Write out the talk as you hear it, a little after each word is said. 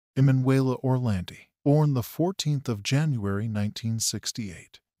Emanuela Orlandi, born the 14th of January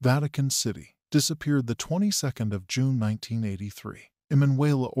 1968, Vatican City, disappeared the 22nd of June 1983.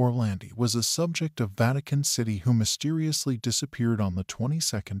 Emanuela Orlandi was a subject of Vatican City who mysteriously disappeared on the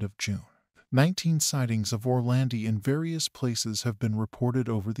 22nd of June. 19 sightings of Orlandi in various places have been reported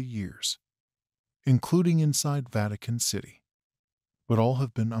over the years, including inside Vatican City, but all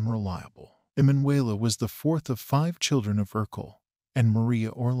have been unreliable. Emanuela was the fourth of 5 children of Ercole and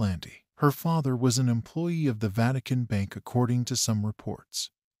Maria Orlandi. Her father was an employee of the Vatican Bank according to some reports,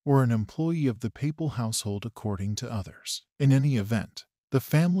 or an employee of the papal household according to others. In any event, the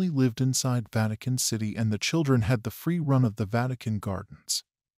family lived inside Vatican City and the children had the free run of the Vatican Gardens.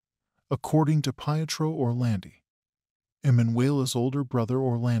 According to Pietro Orlandi, Emanuela's older brother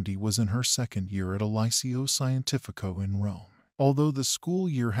Orlandi was in her second year at a Liceo Scientifico in Rome. Although the school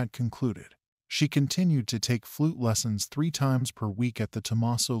year had concluded, she continued to take flute lessons 3 times per week at the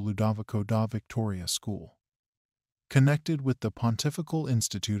Tommaso Ludovico da Vittoria School, connected with the Pontifical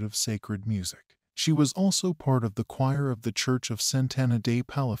Institute of Sacred Music. She was also part of the choir of the Church of Sant'Anna dei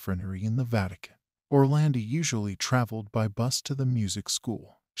Palafrenieri in the Vatican. Orlandi usually traveled by bus to the music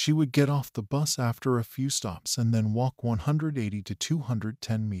school. She would get off the bus after a few stops and then walk 180 to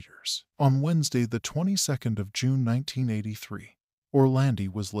 210 meters. On Wednesday, the 22nd of June 1983, Orlandi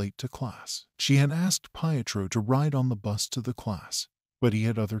was late to class. She had asked Pietro to ride on the bus to the class, but he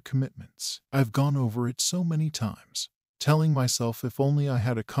had other commitments. "I've gone over it so many times, telling myself if only I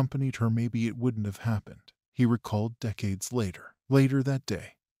had accompanied her maybe it wouldn't have happened," he recalled decades later. Later that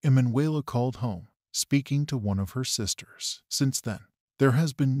day, Emanuela called home, speaking to one of her sisters. Since then, there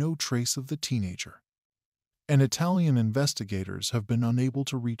has been no trace of the teenager, and Italian investigators have been unable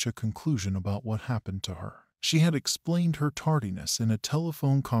to reach a conclusion about what happened to her. She had explained her tardiness in a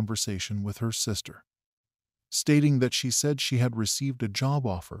telephone conversation with her sister, stating that she said she had received a job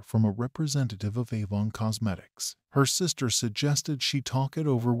offer from a representative of Avon Cosmetics. Her sister suggested she talk it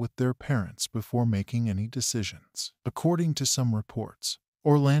over with their parents before making any decisions. According to some reports,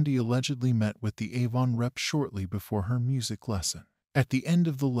 Orlandi allegedly met with the Avon rep shortly before her music lesson. At the end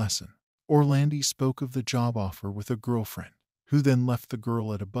of the lesson, Orlandi spoke of the job offer with a girlfriend, who then left the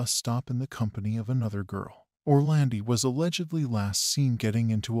girl at a bus stop in the company of another girl. Orlandi was allegedly last seen getting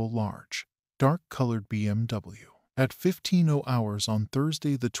into a large, dark-colored BMW. At 15:00 hours on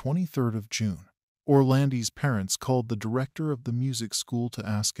Thursday the 23rd of June, Orlandi's parents called the director of the music school to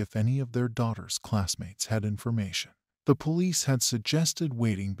ask if any of their daughter's classmates had information. The police had suggested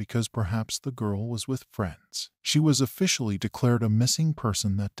waiting because perhaps the girl was with friends. She was officially declared a missing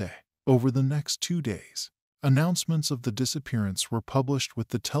person that day. Over the next 2 days, announcements of the disappearance were published with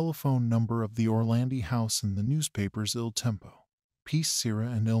the telephone number of the Orlandi house in the newspapers Il Tempo, Peace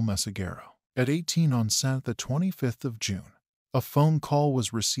Sera and Il Messaggero. At 18 on Saturday the 25th of June, a phone call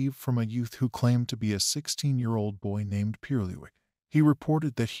was received from a youth who claimed to be a 16-year-old boy named Pierluigi. He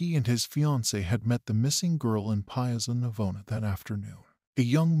reported that he and his fiancée had met the missing girl in Piazza Navona that afternoon. A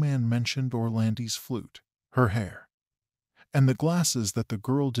young man mentioned Orlandi's flute, her hair, and the glasses that the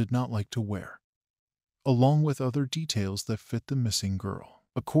girl did not like to wear, along with other details that fit the missing girl.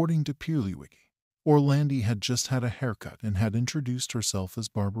 According to Pierluigi, Orlandi had just had a haircut and had introduced herself as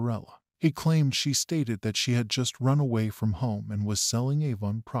Barbarella. He claimed she stated that she had just run away from home and was selling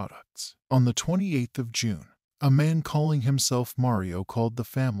Avon products. On the 28th of June, a man calling himself Mario called the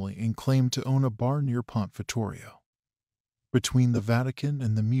family and claimed to own a bar near Ponte Vittorio, between the Vatican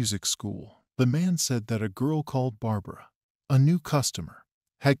and the music school. The man said that a girl called Barbara, a new customer,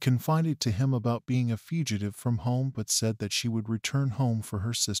 had confided to him about being a fugitive from home but said that she would return home for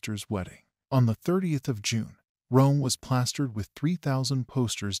her sister's wedding. On the 30th of June, Rome was plastered with 3,000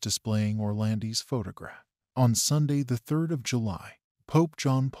 posters displaying Orlandi's photograph. On Sunday the 3rd of July, Pope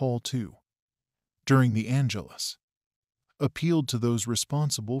John Paul II, during the Angelus, appealed to those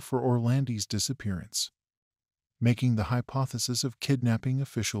responsible for Orlandi's disappearance, making the hypothesis of kidnapping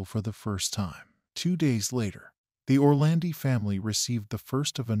official for the first time. 2 days later, the Orlandi family received the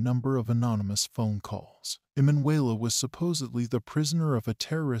first of a number of anonymous phone calls. Emanuela was supposedly the prisoner of a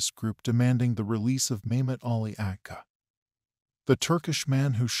terrorist group demanding the release of Mehmet Ali Agca, the Turkish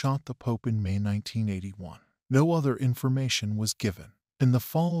man who shot the Pope in May 1981. No other information was given. In the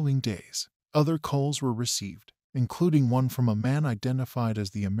following days, other calls were received, including one from a man identified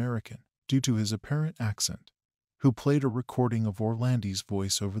as the American, due to his apparent accent, who played a recording of Orlandi's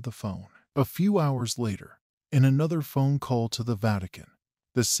voice over the phone. A few hours later, in another phone call to the Vatican,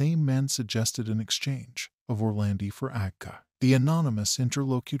 the same man suggested an exchange of Orlandi for Agca. The anonymous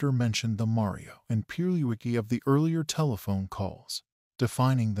interlocutor mentioned the Mario and Pierluigi of the earlier telephone calls,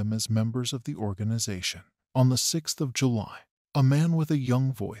 defining them as members of the organization. On the 6th of July, A man with a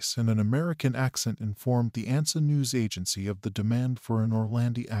young voice and an American accent informed the ANSA news agency of the demand for an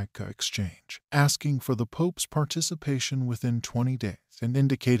Orlandi-Agca exchange, asking for the Pope's participation within 20 days and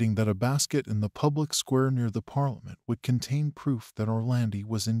indicating that a basket in the public square near the Parliament would contain proof that Orlandi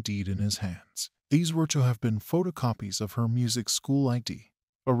was indeed in his hands. These were to have been photocopies of her music school ID,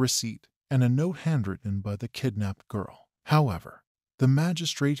 a receipt, and a note handwritten by the kidnapped girl. However, the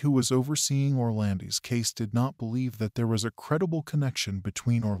magistrate who was overseeing Orlandi's case did not believe that there was a credible connection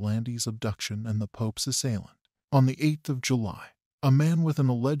between Orlandi's abduction and the Pope's assailant. On the 8th of July, a man with an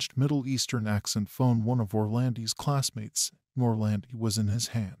alleged Middle Eastern accent phoned one of Orlandi's classmates saying Orlandi was in his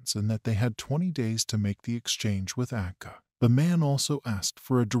hands and that they had 20 days to make the exchange with Agca. The man also asked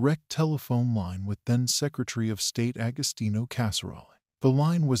for a direct telephone line with then Secretary of State Agostino Casserole. The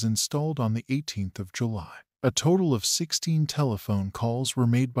line was installed on the 18th of July. A total of 16 telephone calls were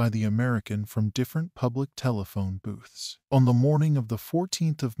made by the American from different public telephone booths. On the morning of the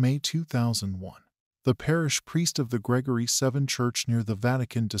 14th of May 2001, the parish priest of the Gregory VII Church near the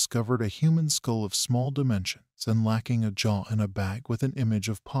Vatican discovered a human skull of small dimensions and lacking a jaw in a bag with an image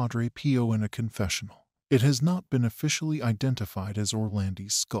of Padre Pio in a confessional. It has not been officially identified as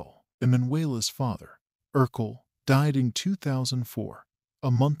Orlandi's skull. Emanuela's father, Urkel, died in 2004,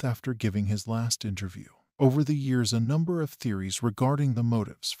 a month after giving his last interview. Over the years, a number of theories regarding the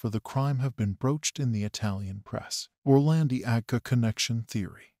motives for the crime have been broached in the Italian press. Orlandi-Agca connection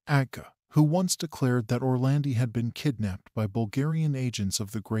theory. Agca, who once declared that Orlandi had been kidnapped by Bulgarian agents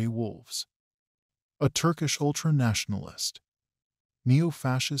of the Grey Wolves, a Turkish ultra-nationalist,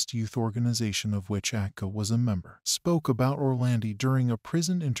 neo-fascist youth organization of which Agca was a member, spoke about Orlandi during a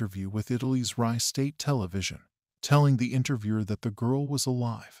prison interview with Italy's Rai State Television, telling the interviewer that the girl was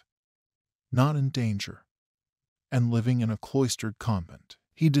alive, not in danger, and living in a cloistered convent.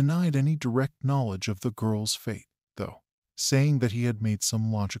 He denied any direct knowledge of the girl's fate, though, saying that he had made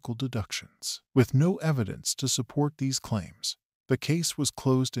some logical deductions. With no evidence to support these claims, the case was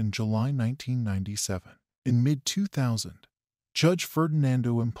closed in July 1997. In mid-2000, Judge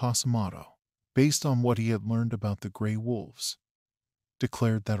Ferdinando Impassamato, based on what he had learned about the Grey Wolves,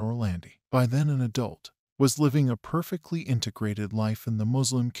 declared that Orlandi, by then an adult, was living a perfectly integrated life in the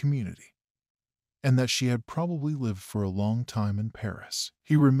Muslim community, and that she had probably lived for a long time in Paris.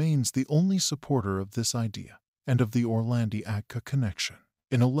 He remains the only supporter of this idea and of the Orlandi-Agca connection.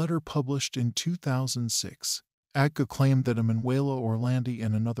 In a letter published in 2006, Agca claimed that Emanuela Orlandi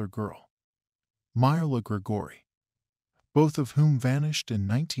and another girl, Mirla Grigori, both of whom vanished in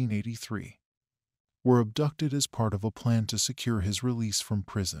 1983, were abducted as part of a plan to secure his release from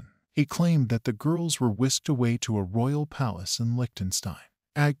prison. He claimed that the girls were whisked away to a royal palace in Liechtenstein.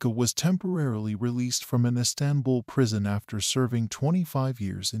 Agca was temporarily released from an Istanbul prison after serving 25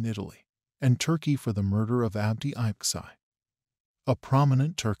 years in Italy and Turkey for the murder of Abdi Aykay, a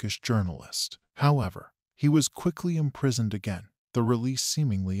prominent Turkish journalist. However, he was quickly imprisoned again, the release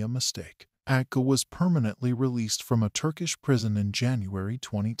seemingly a mistake. Agca was permanently released from a Turkish prison in January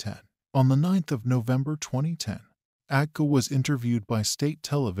 2010. On the 9th of November 2010, Agca was interviewed by state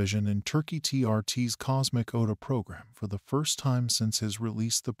television in Turkey TRT's Cosmic Oda program for the first time since his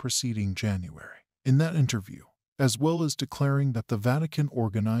release the preceding January. In that interview, as well as declaring that the Vatican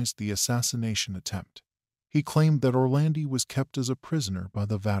organized the assassination attempt, he claimed that Orlandi was kept as a prisoner by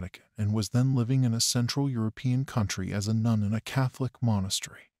the Vatican and was then living in a Central European country as a nun in a Catholic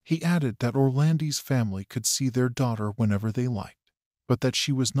monastery. He added that Orlandi's family could see their daughter whenever they liked, but that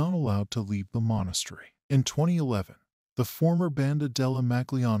she was not allowed to leave the monastery. In 2011, the former Banda della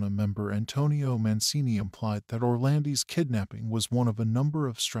Magliana member Antonio Mancini implied that Orlandi's kidnapping was one of a number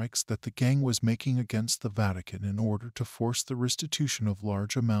of strikes that the gang was making against the Vatican in order to force the restitution of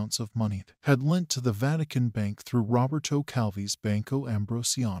large amounts of money it had lent to the Vatican Bank through Roberto Calvi's Banco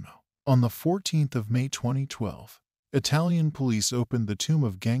Ambrosiano. On the 14th of May 2012, Italian police opened the tomb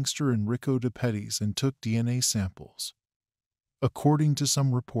of gangster Enrico De Pettis and took DNA samples. According to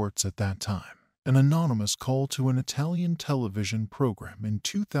some reports at that time, an anonymous call to an Italian television program in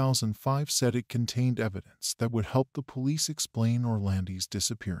 2005 said it contained evidence that would help the police explain Orlandi's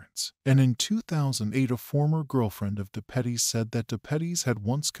disappearance. And in 2008, a former girlfriend of De Pettis said that De Pettis had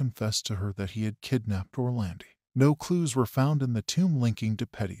once confessed to her that he had kidnapped Orlandi. No clues were found in the tomb linking De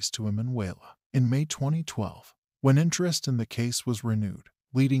Pettis to Emanuela. In May 2012, when interest in the case was renewed,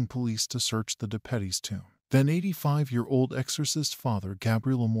 leading police to search the De Pettis tomb, then 85-year-old exorcist Father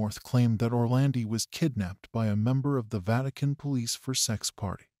Gabriel Amorth claimed that Orlandi was kidnapped by a member of the Vatican police for sex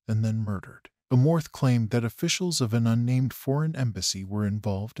party and then murdered. Amorth claimed that officials of an unnamed foreign embassy were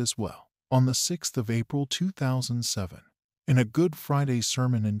involved as well. On the 6th of April 2007, in a Good Friday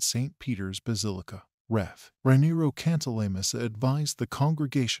sermon in St. Peter's Basilica, Rev. Raniero Cantalamessa advised the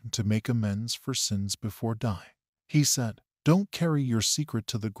congregation to make amends for sins before dying. He said, "Don't carry your secret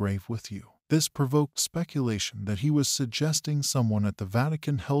to the grave with you." This provoked speculation that he was suggesting someone at the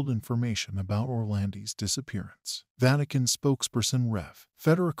Vatican held information about Orlandi's disappearance. Vatican spokesperson Rev.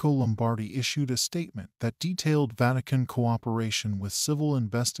 Federico Lombardi issued a statement that detailed Vatican cooperation with civil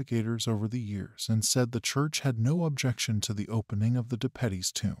investigators over the years and said the Church had no objection to the opening of the De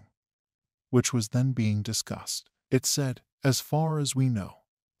Petty's tomb, which was then being discussed. It said, "As far as we know,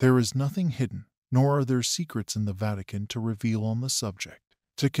 there is nothing hidden, nor are there secrets in the Vatican to reveal on the subject.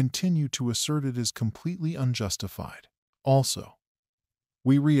 To continue to assert it is completely unjustified. Also,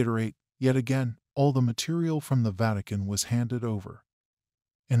 we reiterate, yet again, all the material from the Vatican was handed over,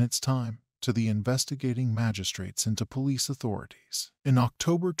 in its time, to the investigating magistrates and to police authorities." In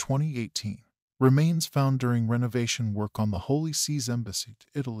October 2018, remains found during renovation work on the Holy See's embassy to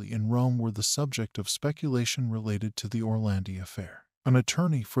Italy in Rome were the subject of speculation related to the Orlandi affair. An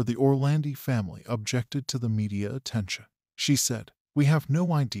attorney for the Orlandi family objected to the media attention. She said, "We have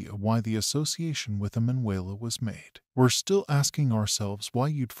no idea why the association with Emanuela was made. We're still asking ourselves why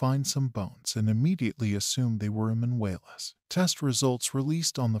you'd find some bones and immediately assume they were Emanuela's. Test results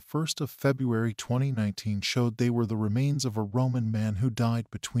released on the 1st of February 2019 showed they were the remains of a Roman man who died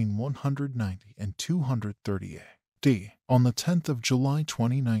between 190 and 230 AD. On the 10th of July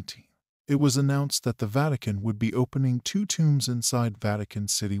 2019, it was announced that the Vatican would be opening 2 tombs inside Vatican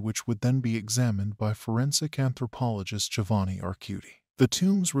City, which would then be examined by forensic anthropologist Giovanni Arcuti. The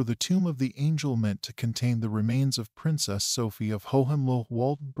tombs were the tomb of the angel meant to contain the remains of Princess Sophie of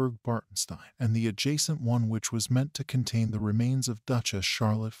Hohenlohe-Waldenburg-Bartenstein, and the adjacent one which was meant to contain the remains of Duchess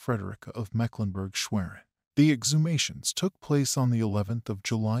Charlotte Frederica of Mecklenburg-Schwerin. The exhumations took place on the 11th of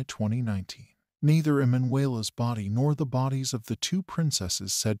July 2019. Neither Emanuela's body nor the bodies of the 2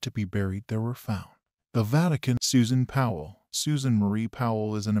 princesses said to be buried there were found. The Vatican. Susan Powell. Susan Marie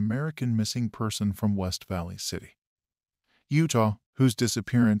Powell is an American missing person from West Valley City, Utah, whose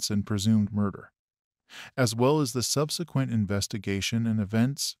disappearance and presumed murder, as well as the subsequent investigation and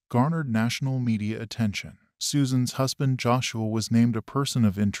events, garnered national media attention. Susan's husband Joshua was named a person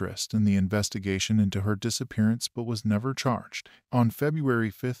of interest in the investigation into her disappearance but was never charged. On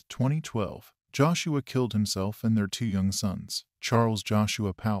February 5, 2012, Joshua killed himself and their 2 young sons, Charles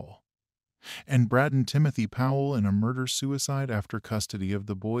Joshua Powell and Braden Timothy Powell, in a murder-suicide after custody of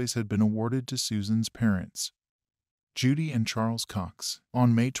the boys had been awarded to Susan's parents, Judy and Charles Cox.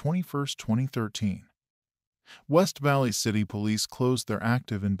 On May 21, 2013, West Valley City Police closed their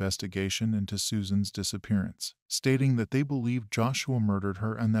active investigation into Susan's disappearance, stating that they believed Joshua murdered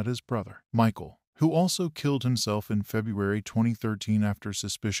her and that his brother, Michael, who also killed himself in February 2013 after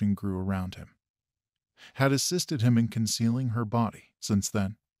suspicion grew around him, had assisted him in concealing her body. Since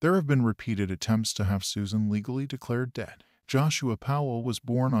then, there have been repeated attempts to have Susan legally declared dead. Joshua Powell was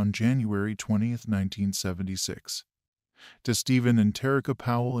born on January 20, 1976, to Stephen and Terica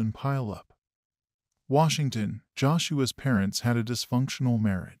Powell in Puyallup, Washington. Joshua's parents had a dysfunctional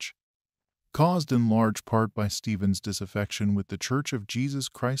marriage, caused in large part by Stephen's disaffection with the Church of Jesus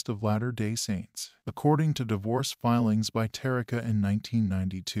Christ of Latter-day Saints. According to divorce filings by Terica in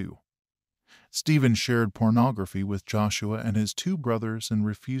 1992, Stephen shared pornography with Joshua and his 2 brothers and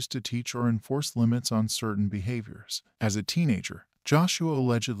refused to teach or enforce limits on certain behaviors. As a teenager, Joshua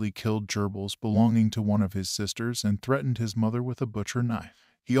allegedly killed gerbils belonging to one of his sisters and threatened his mother with a butcher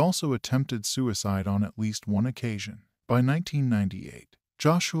knife. He also attempted suicide on at least 1 occasion. By 1998,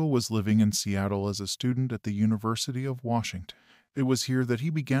 Joshua was living in Seattle as a student at the University of Washington. It was here that he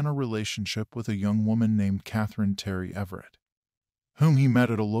began a relationship with a young woman named Catherine Terry Everett, whom he met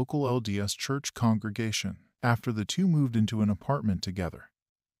at a local LDS church congregation. After the 2 moved into an apartment together,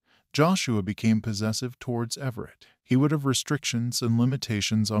 Joshua became possessive towards Everett. He would have restrictions and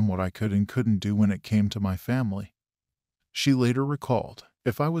limitations on what I could and couldn't do when it came to my family, she later recalled.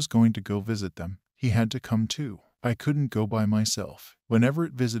 If I was going to go visit them, he had to come too. I couldn't go by myself. When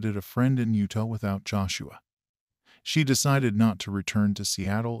Everett visited a friend in Utah without Joshua, she decided not to return to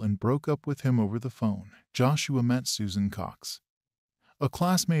Seattle and broke up with him over the phone. Joshua met Susan Cox, a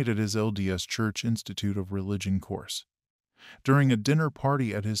classmate at his LDS Church Institute of Religion course, during a dinner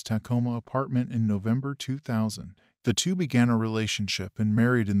party at his Tacoma apartment in November 2000. The 2 began a relationship and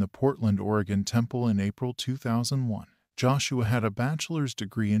married in the Portland, Oregon temple in April 2001. Joshua had a bachelor's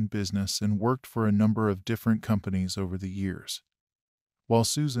degree in business and worked for a number of different companies over the years, while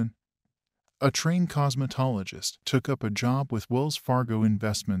Susan, a trained cosmetologist, took up a job with Wells Fargo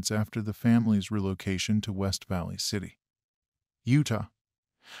Investments after the family's relocation to West Valley City, Utah,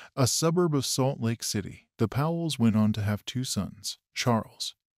 a suburb of Salt Lake City. The Powells went on to have 2 sons,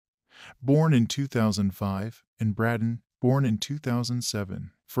 Charles, born in 2005, and Braden, born in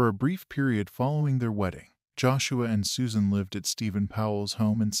 2007. For a brief period following their wedding, Joshua and Susan lived at Stephen Powell's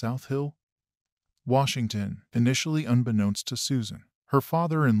home in South Hill, Washington, initially unbeknownst to Susan. Her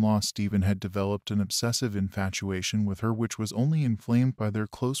father-in-law Stephen had developed an obsessive infatuation with her which was only inflamed by their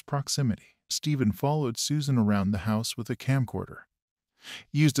close proximity. Stephen followed Susan around the house with a camcorder,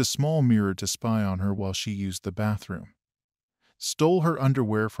 used a small mirror to spy on her while she used the bathroom, stole her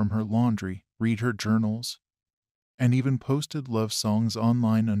underwear from her laundry, read her journals, and even posted love songs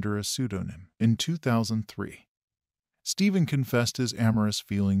online under a pseudonym. In 2003, Stephen confessed his amorous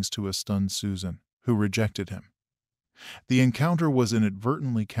feelings to a stunned Susan, who rejected him. The encounter was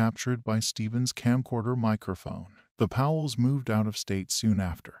inadvertently captured by Stephen's camcorder microphone. The Powells moved out of state soon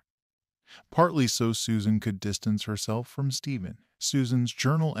after, partly so Susan could distance herself from Stephen. Susan's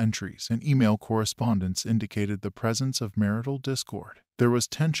journal entries and email correspondence indicated the presence of marital discord. There was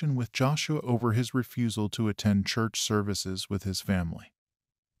tension with Joshua over his refusal to attend church services with his family,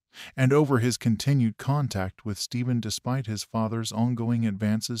 and over his continued contact with Stephen despite his father's ongoing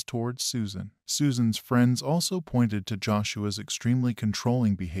advances towards Susan. Susan's friends also pointed to Joshua's extremely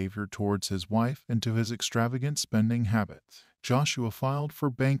controlling behavior towards his wife and to his extravagant spending habits. Joshua filed for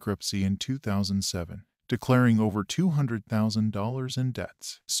bankruptcy in 2007, declaring over $200,000 in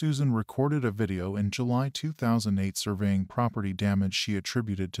debts. Susan recorded a video in July 2008 surveying property damage she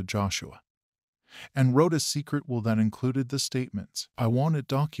attributed to Joshua, and wrote a secret will that included the statements, "I want it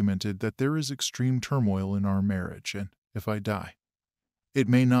documented that there is extreme turmoil in our marriage, and if I die, it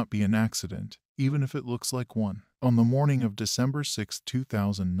may not be an accident, even if it looks like one." On the morning of December 6,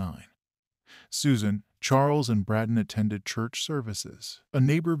 2009, Susan, Charles, and Braden attended church services. A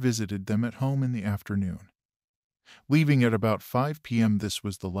neighbor visited them at home in the afternoon, leaving at about 5 p.m. This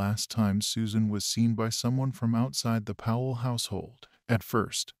was the last time Susan was seen by someone from outside the Powell household. At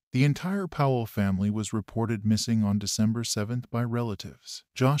first, the entire Powell family was reported missing on December 7th by relatives.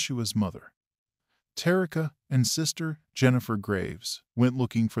 Joshua's mother, Terica, and sister, Jennifer Graves, went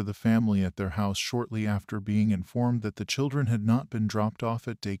looking for the family at their house shortly after being informed that the children had not been dropped off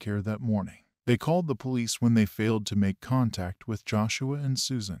at daycare that morning. They called the police when they failed to make contact with Joshua and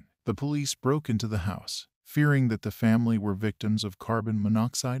Susan. The police broke into the house, fearing that the family were victims of carbon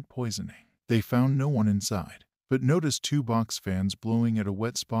monoxide poisoning. They found no one inside, but noticed 2 box fans blowing at a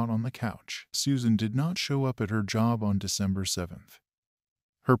wet spot on the couch. Susan did not show up at her job on December 7th.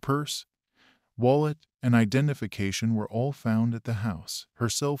 Her purse, wallet, and identification were all found at the house. Her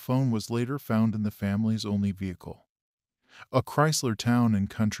cell phone was later found in the family's only vehicle, a Chrysler Town and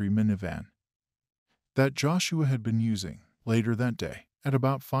Country minivan, that Joshua had been using. Later that day, at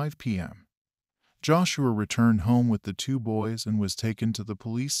about 5 p.m., Joshua returned home with the 2 boys and was taken to the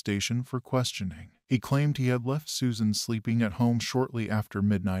police station for questioning. He claimed he had left Susan sleeping at home shortly after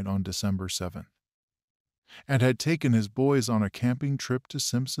midnight on December 7th, and had taken his boys on a camping trip to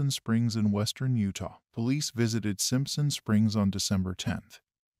Simpson Springs in western Utah. Police visited Simpson Springs on December 10th,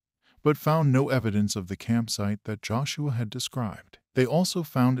 but found no evidence of the campsite that Joshua had described. They also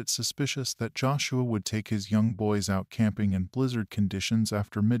found it suspicious that Joshua would take his young boys out camping in blizzard conditions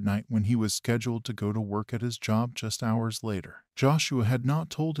after midnight when he was scheduled to go to work at his job just hours later. Joshua had not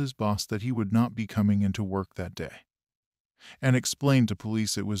told his boss that he would not be coming into work that day, and explained to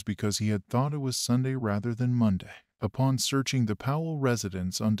police it was because he had thought it was Sunday rather than Monday. Upon searching the Powell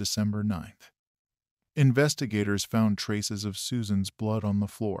residence on December 9th, investigators found traces of Susan's blood on the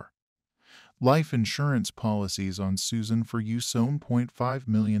floor, life insurance policies on Susan for use $1.5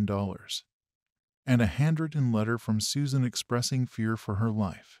 million, and a handwritten letter from Susan expressing fear for her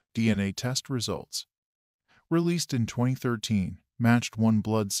life. DNA test results, released in 2013, matched one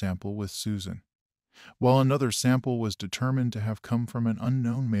blood sample with Susan, while another sample was determined to have come from an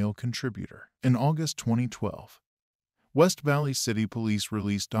unknown male contributor. In August 2012, West Valley City Police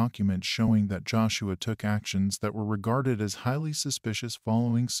released documents showing that Joshua took actions that were regarded as highly suspicious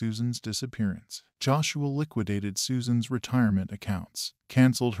following Susan's disappearance. Joshua liquidated Susan's retirement accounts,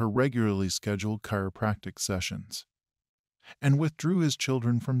 canceled her regularly scheduled chiropractic sessions, and withdrew his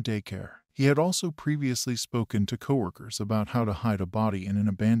children from daycare. He had also previously spoken to coworkers about how to hide a body in an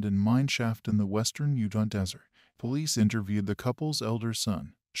abandoned mineshaft in the western Utah desert. Police interviewed the couple's elder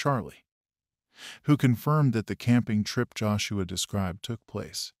son, Charlie, who confirmed that the camping trip Joshua described took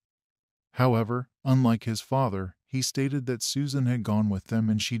place. However, unlike his father, he stated that Susan had gone with them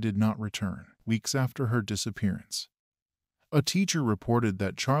and she did not return. Weeks after her disappearance, a teacher reported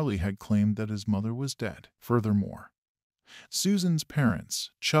that Charlie had claimed that his mother was dead. Furthermore, Susan's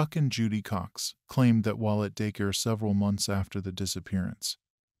parents, Chuck and Judy Cox, claimed that while at daycare several months after the disappearance,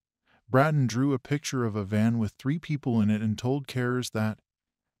 Braden drew a picture of a van with 3 people in it and told carers that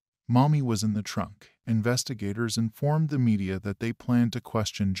Mommy was in the trunk. Investigators informed the media that they planned to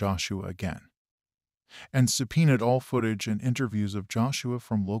question Joshua again and subpoenaed all footage and interviews of Joshua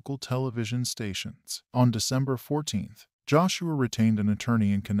from local television stations. On December 14th, Joshua retained an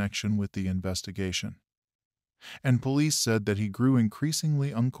attorney in connection with the investigation, and police said that he grew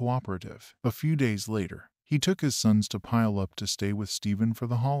increasingly uncooperative. A few days later, he took his sons to Pile Up to stay with Stephen for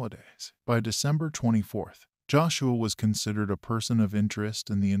the holidays. By December 24th, Joshua was considered a person of interest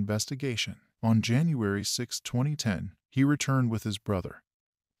in the investigation. On January 6, 2010, he returned with his brother,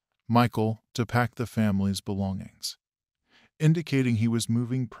 Michael, to pack the family's belongings, indicating he was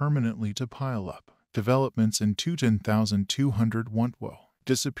moving permanently to Pile Up. Developments in 210,200 Wentwo.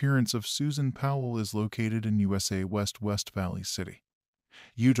 Disappearance of Susan Powell is located in USA West Valley City,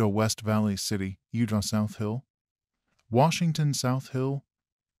 Utah West Valley City, Utah South Hill, Washington South Hill,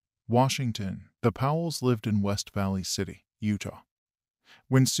 Washington. The Powells lived in West Valley City, Utah.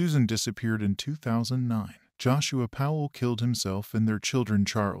 When Susan disappeared in 2009, Joshua Powell killed himself and their children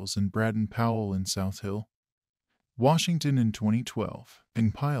Charles and Braden Powell in South Hill, Washington. In 2012,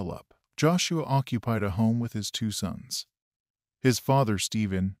 in Pile Up, Joshua occupied a home with his two sons, his father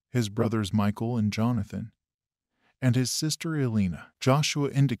Stephen, his brothers Michael and Jonathan, and his sister Elena.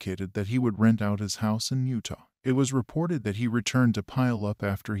 Joshua indicated that he would rent out his house in Utah. It was reported that he returned to Pile Up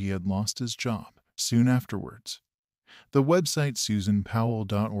after he had lost his job. Soon afterwards, the website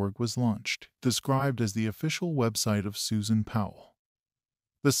SusanPowell.org was launched, described as the official website of Susan Powell.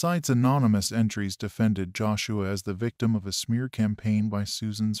 The site's anonymous entries defended Joshua as the victim of a smear campaign by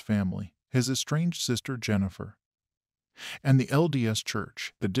Susan's family, his estranged sister Jennifer, and the LDS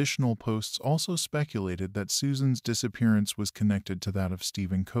Church. Additional posts also speculated that Susan's disappearance was connected to that of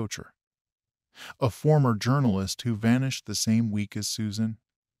Stephen Kocher, a former journalist who vanished the same week as Susan,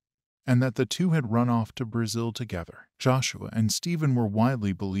 and that the two had run off to Brazil together. Joshua and Stephen were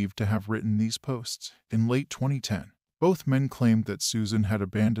widely believed to have written these posts. In late 2010, both men claimed that Susan had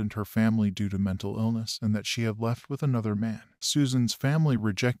abandoned her family due to mental illness and that she had left with another man. Susan's family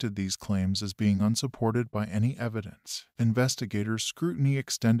rejected these claims as being unsupported by any evidence. Investigators' scrutiny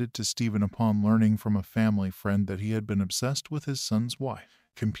extended to Stephen upon learning from a family friend that he had been obsessed with his son's wife.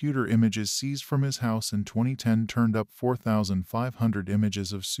 Computer images seized from his house in 2010 turned up 4,500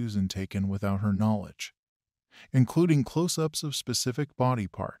 images of Susan taken without her knowledge, including close-ups of specific body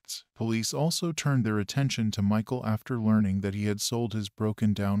parts. Police also turned their attention to Michael after learning that he had sold his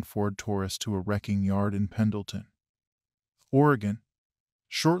broken-down Ford Taurus to a wrecking yard in Pendleton, Oregon,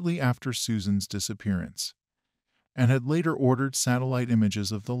 shortly after Susan's disappearance, and had later ordered satellite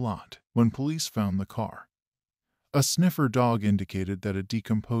images of the lot. When police found the car, a sniffer dog indicated that a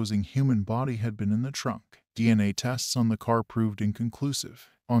decomposing human body had been in the trunk. DNA tests on the car proved inconclusive.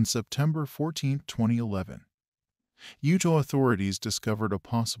 On September 14, 2011, Utah authorities discovered a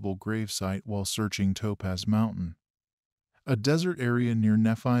possible gravesite while searching Topaz Mountain, a desert area near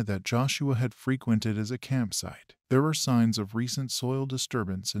Nephi that Joshua had frequented as a campsite. There were signs of recent soil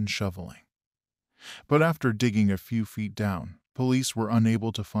disturbance and shoveling, but after digging a few feet down, police were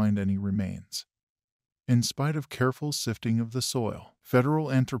unable to find any remains. In spite of careful sifting of the soil,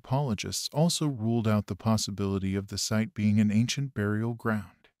 federal anthropologists also ruled out the possibility of the site being an ancient burial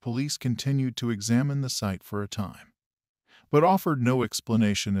ground. Police continued to examine the site for a time, but offered no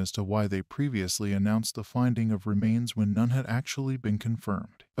explanation as to why they previously announced the finding of remains when none had actually been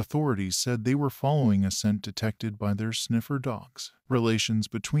confirmed. Authorities said they were following a scent detected by their sniffer dogs. Relations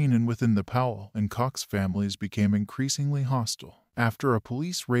between and within the Powell and Cox families became increasingly hostile. After a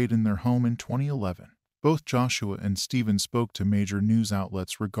police raid in their home in 2011, both Joshua and Stephen spoke to major news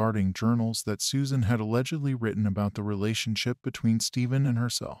outlets regarding journals that Susan had allegedly written about the relationship between Stephen and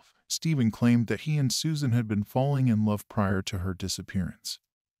herself. Stephen claimed that he and Susan had been falling in love prior to her disappearance,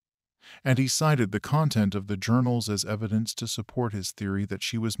 and he cited the content of the journals as evidence to support his theory that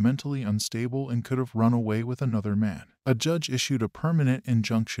she was mentally unstable and could have run away with another man. A judge issued a permanent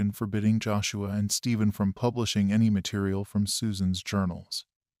injunction forbidding Joshua and Stephen from publishing any material from Susan's journals,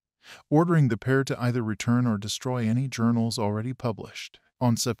 ordering the pair to either return or destroy any journals already published.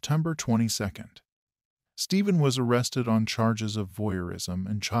 On September 22nd, Stephen was arrested on charges of voyeurism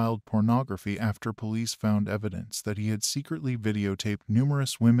and child pornography after police found evidence that he had secretly videotaped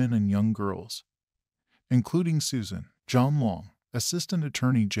numerous women and young girls, including Susan. John Long, Assistant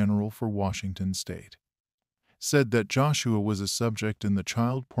Attorney General for Washington State, said that Joshua was a subject in the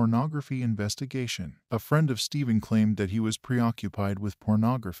child pornography investigation. A friend of Stephen claimed that he was preoccupied with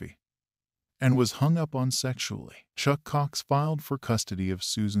pornography and was hung up on sexually. Chuck Cox filed for custody of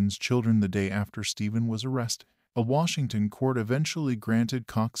Susan's children the day after Stephen was arrested. A Washington court eventually granted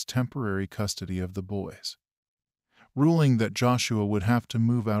Cox temporary custody of the boys, ruling that Joshua would have to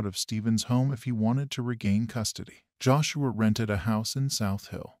move out of Stephen's home if he wanted to regain custody. Joshua rented a house in South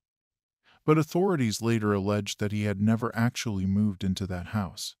Hill, but authorities later alleged that he had never actually moved into that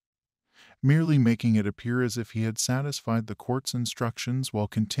house, merely making it appear as if he had satisfied the court's instructions while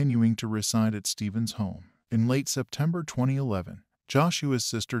continuing to reside at Stephen's home. In late September 2011, Joshua's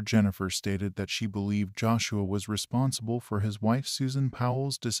sister Jennifer stated that she believed Joshua was responsible for his wife Susan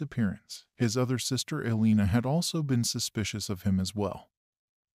Powell's disappearance. His other sister Elena had also been suspicious of him as well.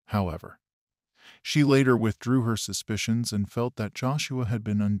 However, she later withdrew her suspicions and felt that Joshua had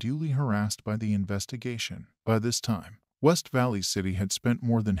been unduly harassed by the investigation. By this time, West Valley City had spent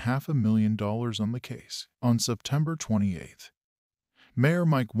more than $500,000 on the case. On September 28th, Mayor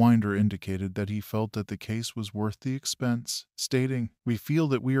Mike Winder indicated that he felt that the case was worth the expense, stating, "We feel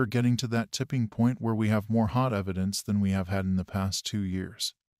that we are getting to that tipping point where we have more hot evidence than we have had in the past 2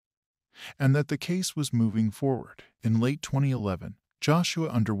 years, and that the case was moving forward." In late 2011, Joshua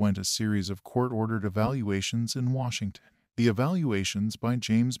underwent a series of court-ordered evaluations in Washington. The evaluations by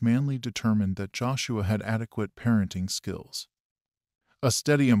James Manley determined that Joshua had adequate parenting skills, a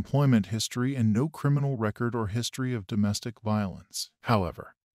steady employment history, and no criminal record or history of domestic violence.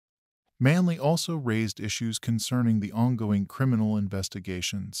 However, Manley also raised issues concerning the ongoing criminal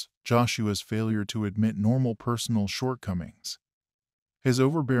investigations, Joshua's failure to admit normal personal shortcomings, his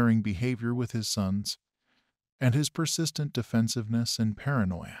overbearing behavior with his sons, and his persistent defensiveness and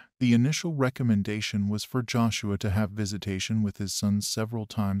paranoia. The initial recommendation was for Joshua to have visitation with his sons several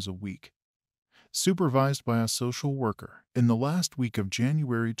times a week, supervised by a social worker. In the last week of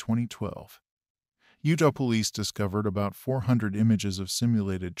January 2012, Utah police discovered about 400 images of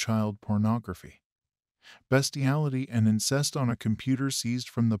simulated child pornography, bestiality, and incest on a computer seized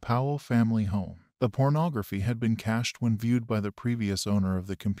from the Powell family home. The pornography had been cached when viewed by the previous owner of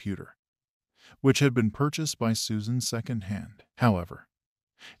the computer, which had been purchased by Susan secondhand. However,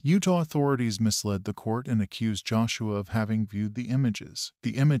 Utah authorities misled the court and accused Joshua of having viewed the images.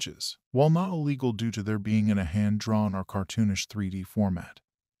 The images, while not illegal due to their being in a hand-drawn or cartoonish 3D format,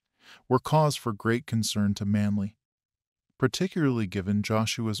 were cause for great concern to Manley, particularly given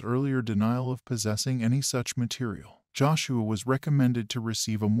Joshua's earlier denial of possessing any such material. Joshua was recommended to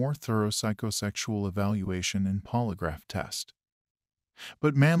receive a more thorough psychosexual evaluation and polygraph test,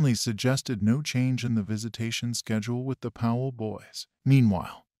 but Manley suggested no change in the visitation schedule with the Powell boys.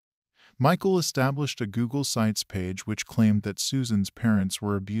 Meanwhile, Michael established a Google Sites page which claimed that Susan's parents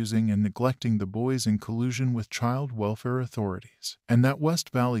were abusing and neglecting the boys in collusion with child welfare authorities, and that West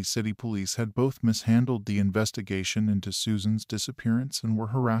Valley City Police had both mishandled the investigation into Susan's disappearance and were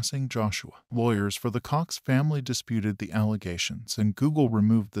harassing Joshua. Lawyers for the Cox family disputed the allegations, and Google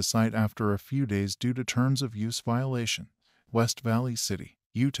removed the site after a few days due to terms of use violation. West Valley City,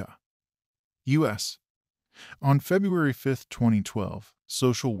 Utah, U.S. On February 5, 2012,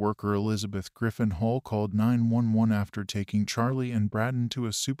 social worker Elizabeth Griffin Hall called 911 after taking Charlie and Braden to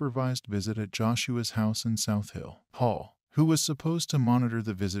a supervised visit at Joshua's house in South Hill. Hall, who was supposed to monitor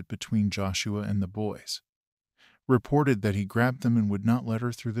the visit between Joshua and the boys, reported that he grabbed them and would not let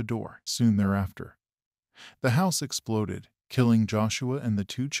her through the door. Soon thereafter, the house exploded, killing Joshua and the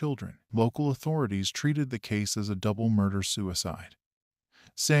 2 children. Local authorities treated the case as a double murder-suicide,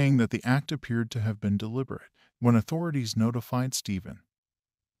 saying that the act appeared to have been deliberate. When authorities notified Stephen,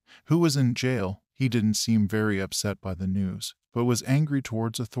 who was in jail, he didn't seem very upset by the news, but was angry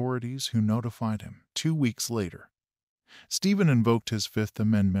towards authorities who notified him. 2 weeks later, Stephen invoked his Fifth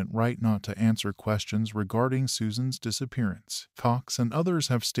Amendment right not to answer questions regarding Susan's disappearance. Cox and others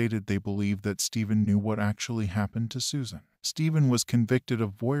have stated they believe that Stephen knew what actually happened to Susan. Stephen was convicted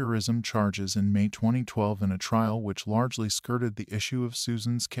of voyeurism charges in May 2012 in a trial which largely skirted the issue of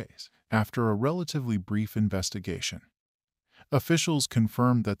Susan's case. After a relatively brief investigation, officials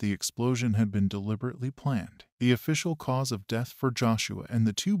confirmed that the explosion had been deliberately planned. The official cause of death for Joshua and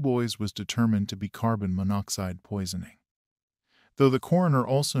the 2 boys was determined to be carbon monoxide poisoning, though the coroner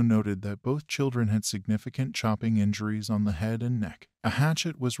also noted that both children had significant chopping injuries on the head and neck. A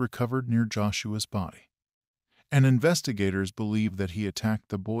hatchet was recovered near Joshua's body, and investigators believe that he attacked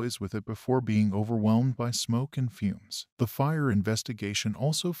the boys with it before being overwhelmed by smoke and fumes. The fire investigation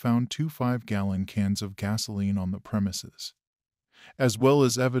also found 2 5-gallon cans of gasoline on the premises, as well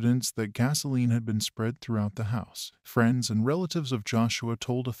as evidence that gasoline had been spread throughout the house. Friends and relatives of Joshua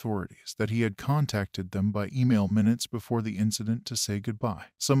told authorities that he had contacted them by email minutes before the incident to say goodbye.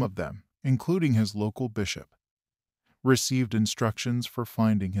 Some of them, including his local bishop, received instructions for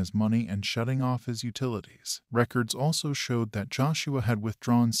finding his money and shutting off his utilities. Records also showed that Joshua had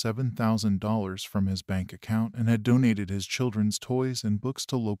withdrawn $7,000 from his bank account and had donated his children's toys and books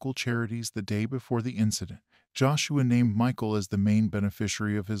to local charities the day before the incident. Joshua named Michael as the main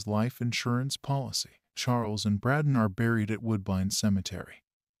beneficiary of his life insurance policy. Charles and Braden are buried at Woodbine Cemetery,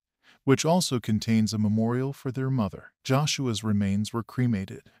 which also contains a memorial for their mother. Joshua's remains were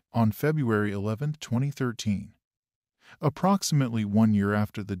cremated on February 11, 2013, approximately 1 year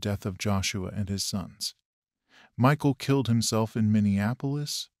after the death of Joshua and his sons. Michael killed himself in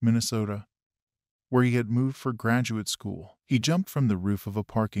Minneapolis, Minnesota, where he had moved for graduate school. He jumped from the roof of a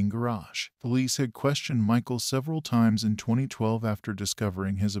parking garage. Police had questioned Michael several times in 2012 after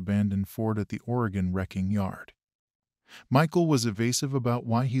discovering his abandoned Ford at the Oregon wrecking yard. Michael was evasive about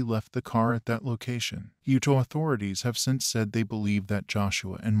why he left the car at that location. Utah authorities have since said they believe that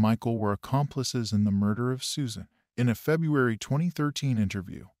Joshua and Michael were accomplices in the murder of Susan. In a February 2013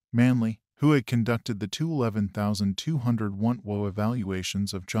 interview, Manley, who had conducted the 11,201 WO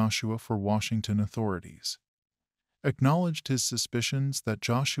evaluations of Joshua for Washington authorities, acknowledged his suspicions that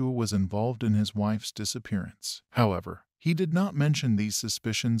Joshua was involved in his wife's disappearance. However, he did not mention these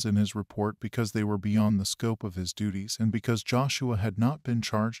suspicions in his report because they were beyond the scope of his duties and because Joshua had not been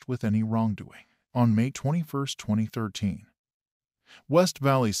charged with any wrongdoing. On May 21, 2013, West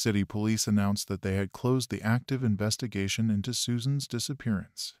Valley City Police announced that they had closed the active investigation into Susan's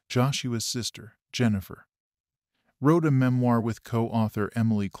disappearance. Joshua's sister, Jennifer, wrote a memoir with co-author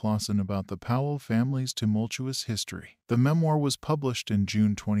Emily Clausen about the Powell family's tumultuous history. The memoir was published in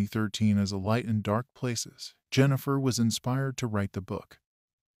June 2013 as A Light in Dark Places. Jennifer was inspired to write the book,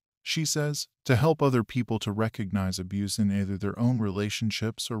 she says, to help other people to recognize abuse in either their own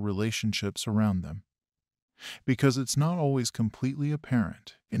relationships or relationships around them, because it's not always completely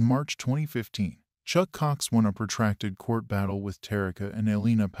apparent. In March 2015, Chuck Cox won a protracted court battle with Terica and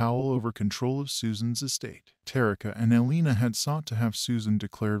Elena Powell over control of Susan's estate. Terica and Elena had sought to have Susan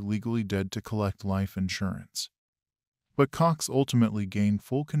declared legally dead to collect life insurance, but Cox ultimately gained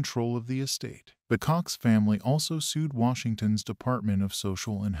full control of the estate. The Cox family also sued Washington's Department of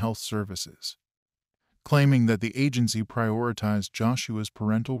Social and Health Services, claiming that the agency prioritized Joshua's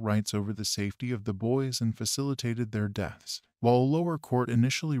parental rights over the safety of the boys and facilitated their deaths. While a lower court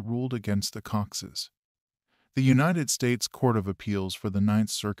initially ruled against the Coxes, the United States Court of Appeals for the Ninth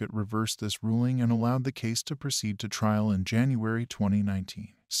Circuit reversed this ruling and allowed the case to proceed to trial in January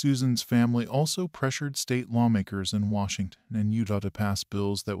 2019. Susan's family also pressured state lawmakers in Washington and Utah to pass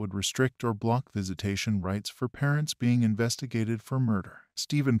bills that would restrict or block visitation rights for parents being investigated for murder.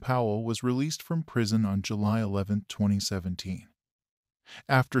 Stephen Powell was released from prison on July 11, 2017,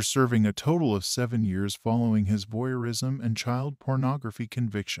 after serving a total of 7 years following his voyeurism and child pornography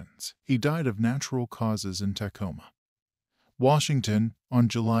convictions. He died of natural causes in Tacoma, Washington, on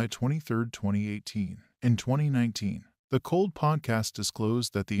July 23, 2018. In 2019, the Cold podcast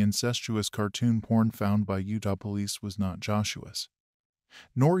disclosed that the incestuous cartoon porn found by Utah police was not Joshua's,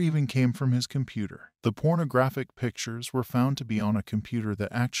 nor even came from his computer. The pornographic pictures were found to be on a computer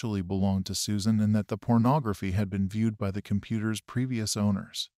that actually belonged to Susan, and that the pornography had been viewed by the computer's previous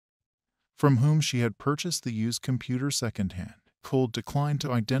owners, from whom she had purchased the used computer secondhand. Cold declined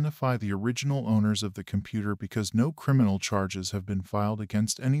to identify the original owners of the computer because no criminal charges have been filed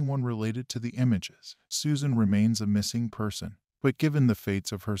against anyone related to the images. Susan remains a missing person, but given the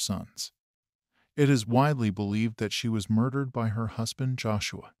fates of her sons, it is widely believed that she was murdered by her husband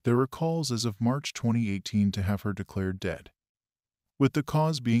Joshua. There are calls as of March 2018 to have her declared dead, with the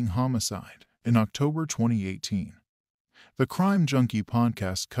cause being homicide. In October 2018, the Crime Junkie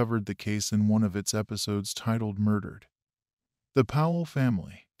podcast covered the case in one of its episodes titled Murdered. The Powell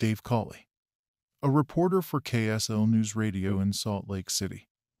family, Dave Cawley, a reporter for KSL News Radio in Salt Lake City,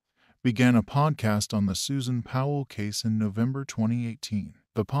 began a podcast on the Susan Powell case in November 2018.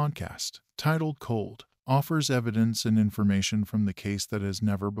 The podcast, titled Cold, offers evidence and information from the case that has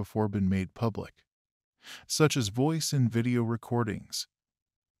never before been made public, such as voice and video recordings,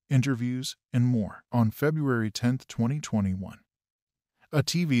 interviews, and more. On February 10, 2021, a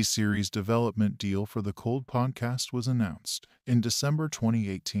TV series development deal for the Cold podcast was announced. In December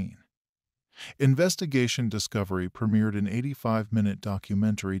 2018, Investigation Discovery premiered an 85-minute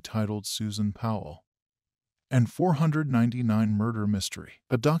documentary titled Susan Powell and 499 Murder Mystery.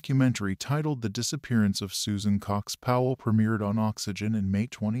 A documentary titled The Disappearance of Susan Cox Powell premiered on Oxygen in May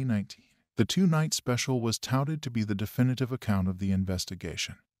 2019. The two-night special was touted to be the definitive account of the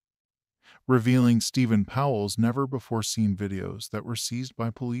investigation, revealing Stephen Powell's never-before-seen videos that were seized by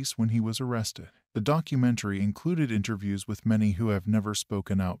police when he was arrested. The documentary included interviews with many who have never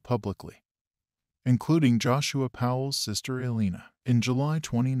spoken out publicly, including Joshua Powell's sister Elena. In July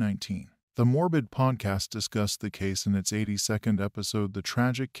 2019, the Morbid podcast discussed the case in its 82nd episode, The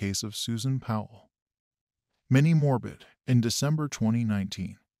Tragic Case of Susan Powell. Mini Morbid. In December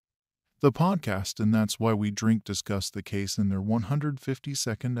 2019, The podcast And That's Why We Drink discussed the case in their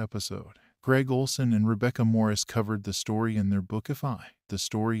 152nd episode. Greg Olson and Rebecca Morris covered the story in their book If I, the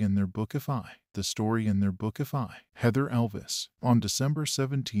story in their book If I, the story in their book If I. Heather Elvis, on December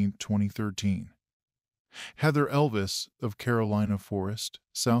 17, 2013. Heather Elvis of Carolina Forest,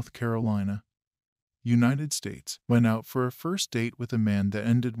 South Carolina, United States, went out for a first date with a man that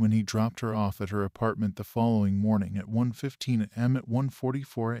ended when he dropped her off at her apartment the following morning at 1:15 a.m. At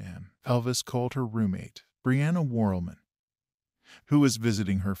 1:44 a.m., Elvis called her roommate, Brianna Worrellman, who was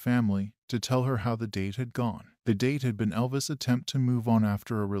visiting her family, to tell her how the date had gone. The date had been Elvis' attempt to move on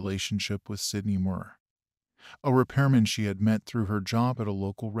after a relationship with Sidney Murr, a repairman she had met through her job at a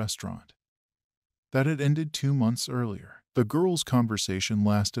local restaurant. That had ended 2 months earlier. The girls' conversation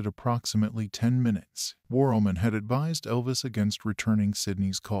lasted approximately 10 minutes. Worrellman had advised Elvis against returning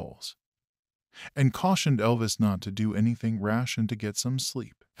Sidney's calls and cautioned Elvis not to do anything rash and to get some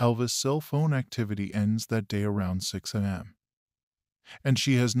sleep. Elvis' cell phone activity ends that day around 6 a.m., and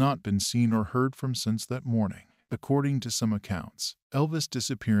she has not been seen or heard from since that morning. According to some accounts, Elvis'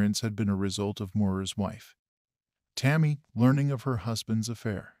 disappearance had been a result of Murr's wife, Tammy, learning of her husband's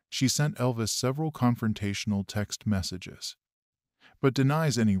affair. She sent Elvis several confrontational text messages, but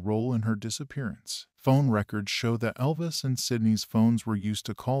denies any role in her disappearance. Phone records show that Elvis and Sidney's phones were used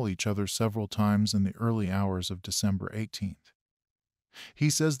to call each other several times in the early hours of December 18th. He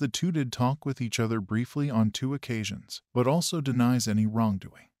says the two did talk with each other briefly on 2 occasions, but also denies any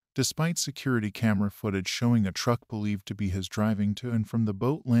wrongdoing, despite security camera footage showing a truck believed to be his driving to and from the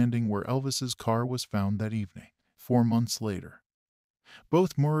boat landing where Elvis's car was found that evening. 4 months later,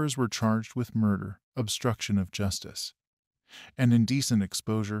 both Murrs were charged with murder, obstruction of justice, and indecent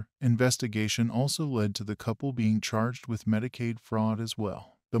exposure. Investigation also led to the couple being charged with Medicaid fraud as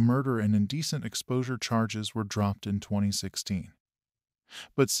well. The murder and indecent exposure charges were dropped in 2016,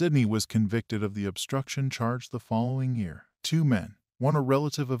 but Sidney was convicted of the obstruction charge the following year. 2 men, one a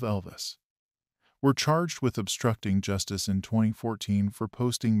relative of Elvis, were charged with obstructing justice in 2014 for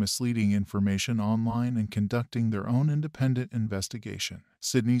posting misleading information online and conducting their own independent investigation.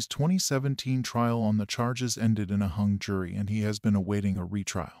 Sidney's 2017 trial on the charges ended in a hung jury, and he has been awaiting a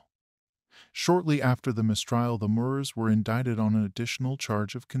retrial. Shortly after the mistrial, the Murrs were indicted on an additional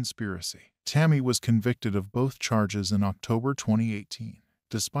charge of conspiracy. Tammy was convicted of both charges in October 2018.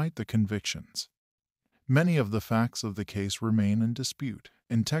 Despite the convictions, many of the facts of the case remain in dispute.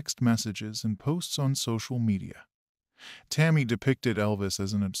 In text messages and posts on social media, Tammy depicted Elvis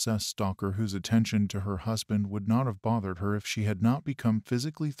as an obsessed stalker whose attention to her husband would not have bothered her if she had not become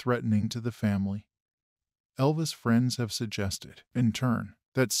physically threatening to the family. Elvis' friends have suggested, in turn,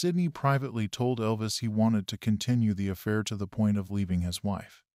 that Sidney privately told Elvis he wanted to continue the affair to the point of leaving his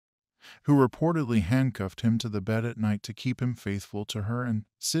wife, who reportedly handcuffed him to the bed at night to keep him faithful to her, and,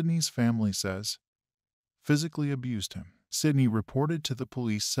 Sidney's family says, physically abused him. Sidney reported to the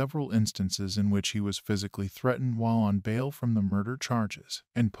police several instances in which he was physically threatened while on bail from the murder charges,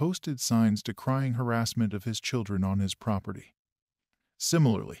 and posted signs decrying harassment of his children on his property.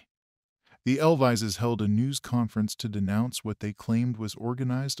 Similarly, the Elvises held a news conference to denounce what they claimed was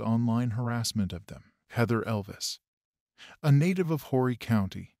organized online harassment of them. Heather Elvis, a native of Horry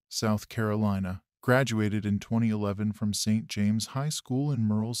County, South Carolina, graduated in 2011 from St. James High School in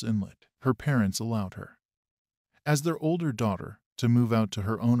Murrells Inlet. Her parents allowed her, as their older daughter, to move out to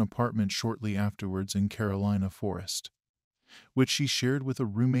her own apartment shortly afterwards in Carolina Forest, which she shared with a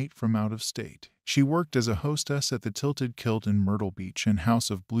roommate from out of state. She worked as a hostess at the Tilted Kilt in Myrtle Beach and House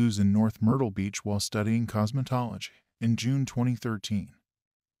of Blues in North Myrtle Beach while studying cosmetology. In June 2013,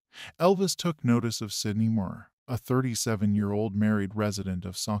 Elvis took notice of Sidney Murr, a 37-year-old married resident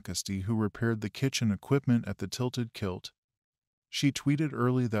of Socastee who repaired the kitchen equipment at the Tilted Kilt. She tweeted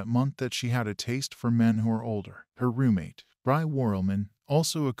early that month that she had a taste for men who are older. Her roommate, Bri Worrellman,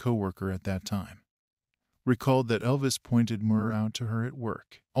 also a co-worker at that time, recalled that Elvis pointed Murr out to her at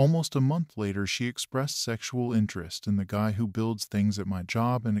work. Almost a month later, she expressed sexual interest in the guy who builds things at my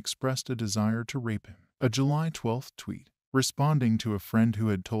job and expressed a desire to rape him. A July 12th tweet, responding to a friend who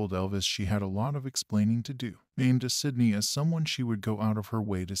had told Elvis she had a lot of explaining to do, named Sidney as someone she would go out of her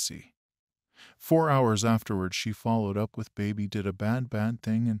way to see. 4 hours afterwards, she followed up with "Baby did a bad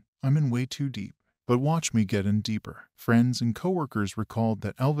thing and I'm in way too deep, but watch me get in deeper." Friends and coworkers recalled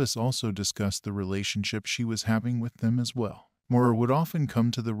that Elvis also discussed the relationship she was having with them as well. Murr would often come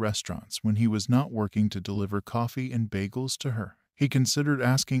to the restaurants when he was not working to deliver coffee and bagels to her. He considered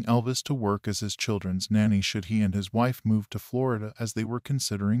asking Elvis to work as his children's nanny should he and his wife move to Florida, as they were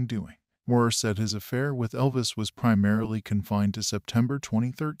considering doing. Murr said his affair with Elvis was primarily confined to September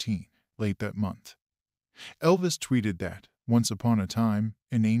 2013. Late that month, Elvis tweeted that, Once upon a time,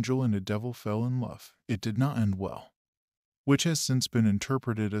 an angel and a devil fell in love. It did not end well, which has since been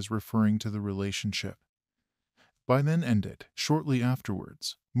interpreted as referring to the relationship. By then ended. Shortly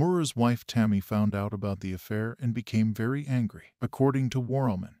afterwards, Moore's wife Tammy found out about the affair and became very angry. According to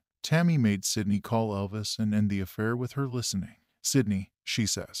Worrellman, Tammy made Sidney call Elvis and end the affair with her listening. Sidney, she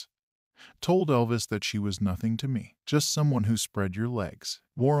says, told Elvis that she was nothing to me, just someone who spread your legs.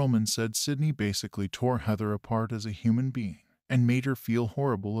 Worrellman said Sidney basically tore Heather apart as a human being and made her feel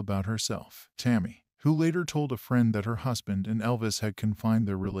horrible about herself. Tammy, who later told a friend that her husband and Elvis had confined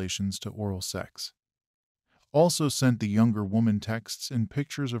their relations to oral sex, also sent the younger woman texts and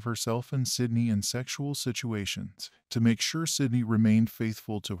pictures of herself and Sidney in sexual situations to make sure Sidney remained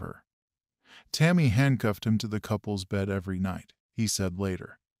faithful to her. Tammy handcuffed him to the couple's bed every night, he said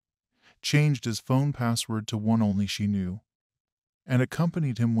later, changed his phone password to one only she knew, and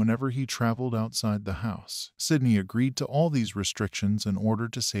accompanied him whenever he traveled outside the house. Sidney agreed to all these restrictions in order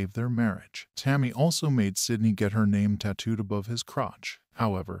to save their marriage. Tammy also made Sidney get her name tattooed above his crotch.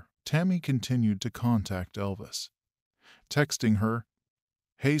 However, Tammy continued to contact Elvis, texting her,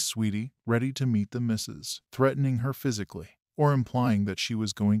 "Hey sweetie, ready to meet the missus," threatening her physically, or implying that she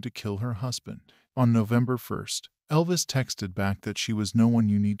was going to kill her husband. On November 1st, Elvis texted back that she was no one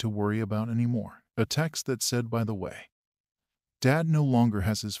you need to worry about anymore. A text that said, by the way, Dad no longer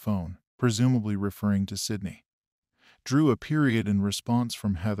has his phone, presumably referring to Sidney. Drew a period in response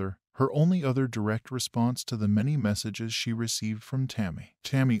from Heather, her only other direct response to the many messages she received from Tammy.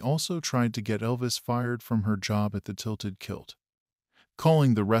 Tammy also tried to get Elvis fired from her job at the Tilted Kilt,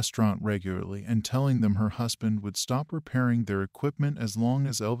 calling the restaurant regularly and telling them her husband would stop repairing their equipment as long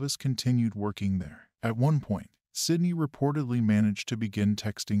as Elvis continued working there. At one point, Sidney reportedly managed to begin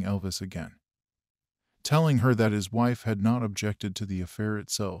texting Elvis again, telling her that his wife had not objected to the affair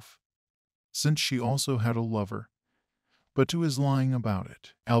itself, since she also had a lover, but to his lying about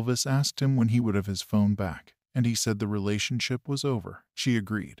it. Elvis asked him when he would have his phone back, and he said the relationship was over. She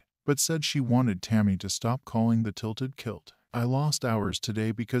agreed, but said she wanted Tammy to stop calling the Tilted Kilt. "I lost hours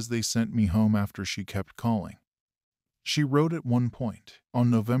today because they sent me home after she kept calling," she wrote at one point. On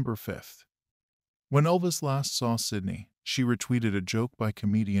November 5th, when Elvis last saw Sidney, she retweeted a joke by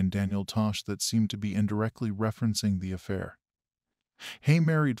comedian Daniel Tosh that seemed to be indirectly referencing the affair. "Hey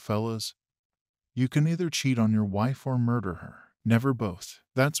married fellas, you can either cheat on your wife or murder her. Never both.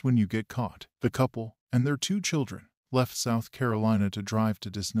 That's when you get caught." The couple, and their 2 children, left South Carolina to drive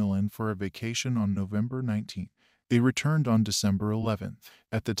to Disneyland for a vacation on November 19th. They returned on December 11th.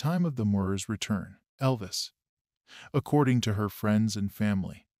 At the time of the Moorers' return, Elvis, according to her friends and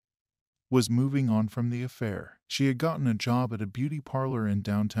family, was moving on from the affair. She had gotten a job at a beauty parlor in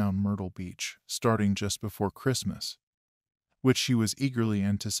downtown Myrtle Beach, starting just before Christmas, which she was eagerly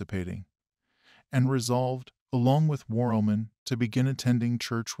anticipating, and resolved, along with Worrellman, to begin attending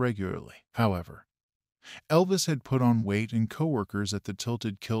church regularly. However, Elvis had put on weight, and coworkers at the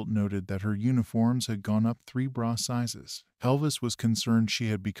Tilted Kilt noted that her uniforms had gone up 3 bra sizes. Elvis was concerned she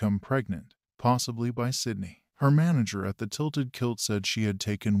had become pregnant, possibly by Sidney. Her manager at the Tilted Kilt said she had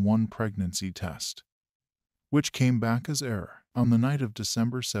taken 1 pregnancy test, which came back as error. On the night of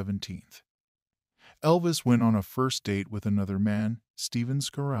December 17th, Elvis went on a first date with another man, Stephen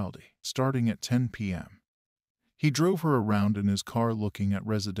Scaraldi, starting at 10 p.m. He drove her around in his car looking at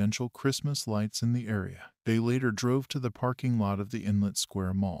residential Christmas lights in the area. They later drove to the parking lot of the Inlet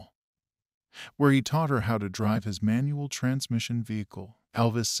Square Mall, where he taught her how to drive his manual transmission vehicle.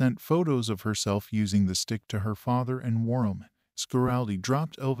 Elvis sent photos of herself using the stick to her father and Worrellman. Scaraldi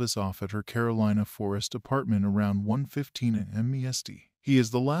dropped Elvis off at her Carolina Forest apartment around 1:15 a.m. EST. He is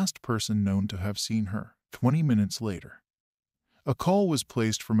the last person known to have seen her. 20 minutes later, a call was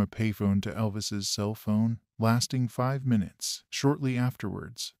placed from a payphone to Elvis's cell phone, lasting 5 minutes. Shortly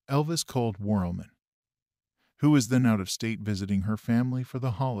afterwards, Elvis called Worrellman, who was then out of state visiting her family for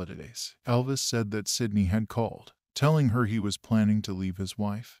the holidays. Elvis said that Sidney had called, telling her he was planning to leave his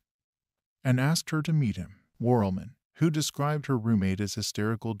wife, and asked her to meet him. Worrellman, who described her roommate as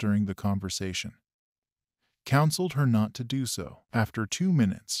hysterical during the conversation, counseled her not to do so. After 2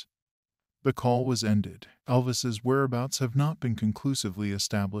 minutes, the call was ended. Elvis's whereabouts have not been conclusively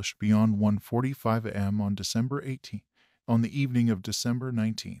established beyond 1:45 a.m. on December 18th. On the evening of December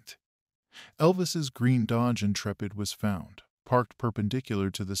 19th, Elvis's green Dodge Intrepid was found, parked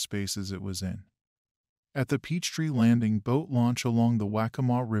perpendicular to the spaces it was in, at the Peachtree Landing boat launch along the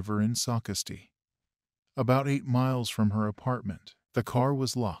Waccamaw River in Socastee, about 8 miles from her apartment. The car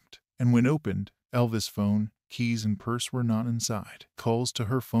was locked, and when opened, Elvis' phone, keys, and purse were not inside. Calls to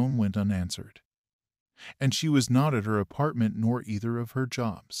her phone went unanswered, and she was not at her apartment nor either of her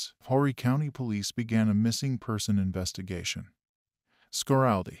jobs. Horry County Police began a missing person investigation.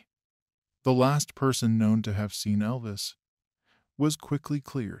 Scoraldi, the last person known to have seen Elvis, was quickly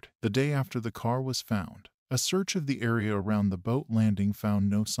cleared. The day after the car was found, a search of the area around the boat landing found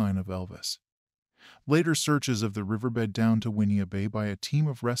no sign of Elvis. Later searches of the riverbed down to Winnea Bay by a team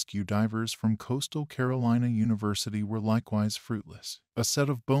of rescue divers from Coastal Carolina University were likewise fruitless. A set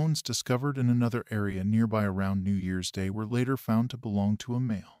of bones discovered in another area nearby around New Year's Day were later found to belong to a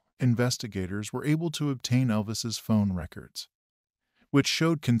male. Investigators were able to obtain Elvis's phone records, which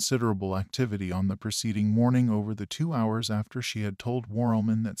showed considerable activity on the preceding morning over the 2 hours after she had told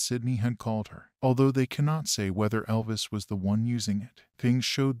Worrellman that Sidney had called her. Although they cannot say whether Elvis was the one using it, things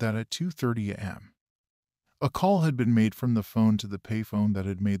showed that at 2:30 a.m., a call had been made from the phone to the payphone that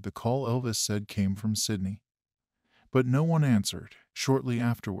had made the call. Elvis said came from Sidney, but no one answered. Shortly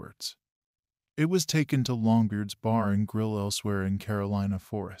afterwards, it was taken to Longbeard's Bar and Grill elsewhere in Carolina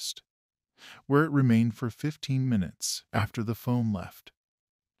Forest, where it remained for 15 minutes after the phone left.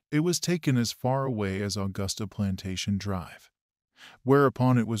 It was taken as far away as Augusta Plantation Drive,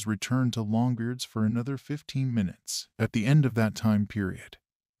 whereupon it was returned to Longbeard's for another 15 minutes. At the end of that time period,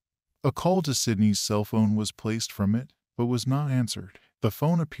 a call to Sidney's cell phone was placed from it, but was not answered. The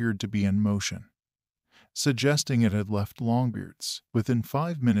phone appeared to be in motion, suggesting it had left Longbeard's. Within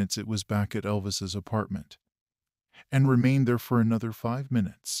 5 minutes it was back at Elvis's apartment, and remained there for another 5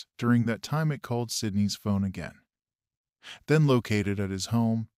 minutes. During that time it called Sidney's phone again, then located at his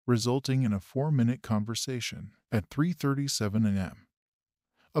home, resulting in a 4-minute conversation at 3:37 a.m.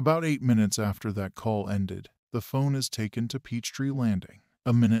 About 8 minutes after that call ended, the phone is taken to Peachtree Landing.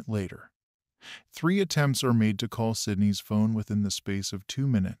 A minute later, 3 attempts are made to call Sidney's phone within the space of 2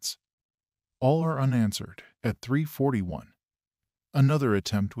 minutes. All are unanswered. At 3:41, another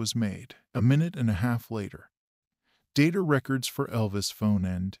attempt was made. A minute and a half later, data records for Elvis' phone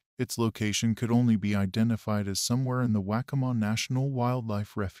end. Its location could only be identified as somewhere in the Waccamaw National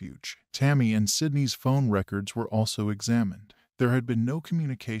Wildlife Refuge. Tammy and Sidney's phone records were also examined. There had been no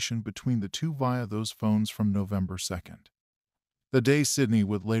communication between the two via those phones from November 2nd. The day Sidney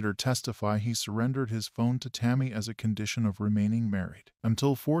would later testify he surrendered his phone to Tammy as a condition of remaining married,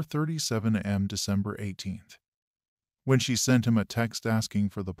 until 4:37 a.m. December 18th, when she sent him a text asking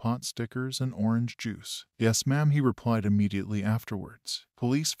for the pot stickers and orange juice. "Yes, ma'am," he replied immediately afterwards.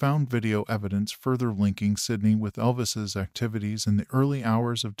 Police found video evidence further linking Sidney with Elvis's activities in the early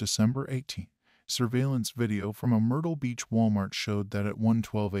hours of December 18th. Surveillance video from a Myrtle Beach Walmart showed that at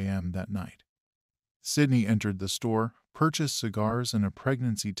 1:12 a.m. that night, Sidney entered the store, purchased cigars and a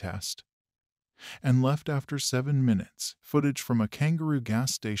pregnancy test, and left after 7 minutes. Footage from a Kangaroo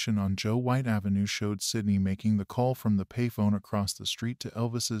gas station on Joe White Avenue showed Sidney making the call from the payphone across the street to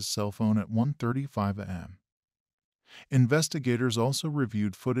Elvis's cell phone at 1:35 a.m. Investigators also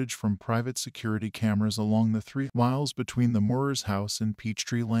reviewed footage from private security cameras along the 3 miles between the Moorers' house and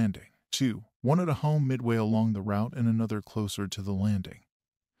Peachtree Landing. 2, one at a home midway along the route and another closer to the landing,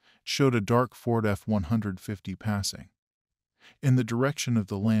 showed a dark Ford F-150 passing in the direction of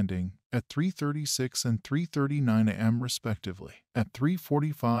the landing at 3:36 and 3:39 a.m. respectively. At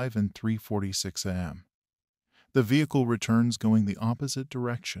 3:45 and 3:46 a.m., the vehicle returns going the opposite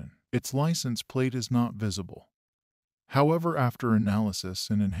direction. Its license plate is not visible. However, after analysis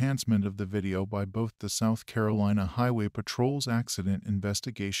and enhancement of the video by both the South Carolina Highway Patrol's Accident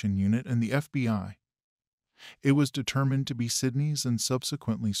Investigation Unit and the FBI, it was determined to be Sidney's and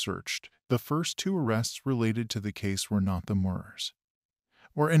subsequently searched. The first 2 arrests related to the case were not the Moorers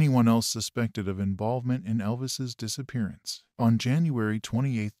or anyone else suspected of involvement in Elvis's disappearance. On January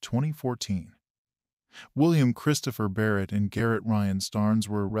 28, 2014, William Christopher Barrett and Garrett Ryan Starnes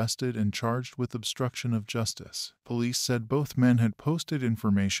were arrested and charged with obstruction of justice. Police said both men had posted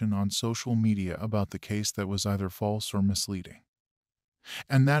information on social media about the case that was either false or misleading,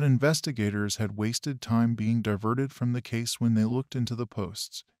 and that investigators had wasted time being diverted from the case when they looked into the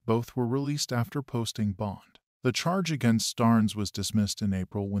posts. Both were released after posting bond. The charge against Starnes was dismissed in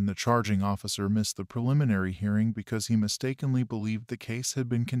April when the charging officer missed the preliminary hearing because he mistakenly believed the case had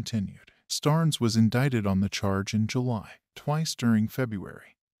been continued. Starnes was indicted on the charge in July. Twice during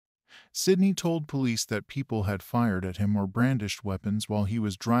February, Sidney told police that people had fired at him or brandished weapons while he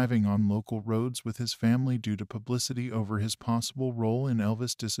was driving on local roads with his family due to publicity over his possible role in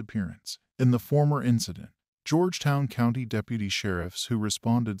Elvis' disappearance. In the former incident, Georgetown County deputy sheriffs who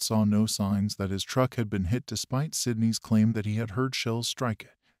responded saw no signs that his truck had been hit despite Sidney's claim that he had heard shells strike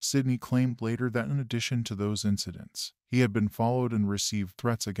it. Sidney claimed later that in addition to those incidents, he had been followed and received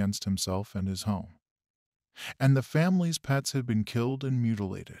threats against himself and his home, and the family's pets had been killed and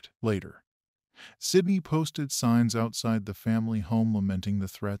mutilated. Later, Sidney posted signs outside the family home lamenting the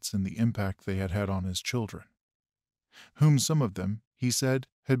threats and the impact they had had on his children, whom some of them, he said,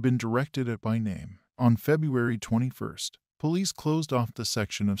 had been directed at by name. On February 21st, police closed off the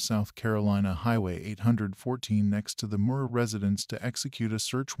section of South Carolina Highway 814 next to the Murrah residence to execute a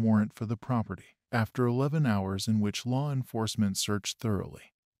search warrant for the property, after 11 hours in which law enforcement searched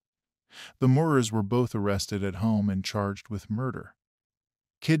thoroughly. The Murrahs were both arrested at home and charged with murder,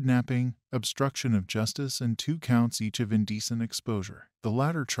 kidnapping, obstruction of justice, and 2 counts each of indecent exposure. The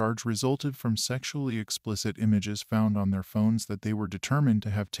latter charge resulted from sexually explicit images found on their phones that they were determined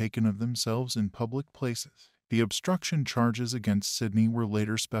to have taken of themselves in public places. The obstruction charges against Sidney were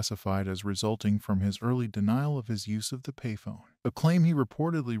later specified as resulting from his early denial of his use of the payphone, a claim he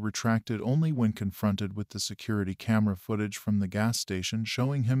reportedly retracted only when confronted with the security camera footage from the gas station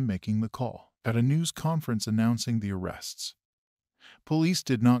showing him making the call. At a news conference announcing the arrests, police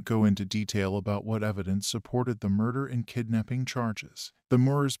did not go into detail about what evidence supported the murder and kidnapping charges. The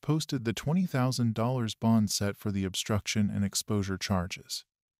Murrahs posted the $20,000 bond set for the obstruction and exposure charges,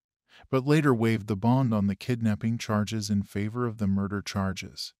 but later waived the bond on the kidnapping charges in favor of the murder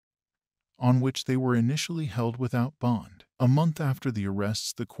charges, on which they were initially held without bond. A month after the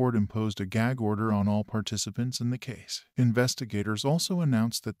arrests, the court imposed a gag order on all participants in the case. Investigators also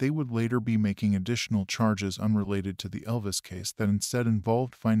announced that they would later be making additional charges unrelated to the Elvis case that instead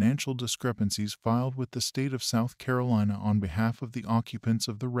involved financial discrepancies filed with the state of South Carolina on behalf of the occupants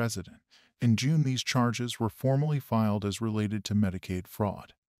of the residence. In June, these charges were formally filed as related to Medicaid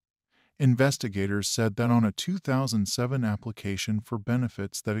fraud. Investigators said that on a 2007 application for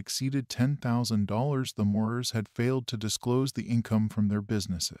benefits that exceeded $10,000, the Murrahs had failed to disclose the income from their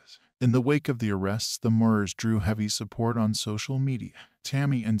businesses. In the wake of the arrests, the Murrahs drew heavy support on social media.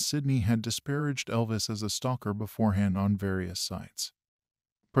 Tammy and Sidney had disparaged Elvis as a stalker beforehand on various sites,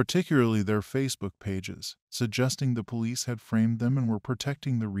 particularly their Facebook pages, suggesting the police had framed them and were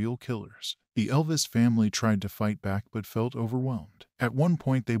protecting the real killers. The Elvis family tried to fight back but felt overwhelmed. At one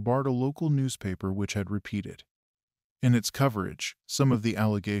point, they barred a local newspaper which had repeated, in its coverage, some of the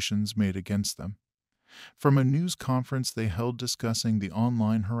allegations made against them from a news conference they held discussing the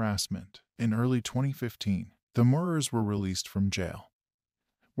online harassment. In early 2015, the Murrahs were released from jail,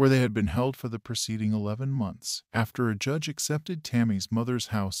 where they had been held for the preceding 11 months, after a judge accepted Tammy's mother's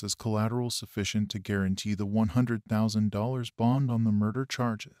house as collateral sufficient to guarantee the $100,000 bond on the murder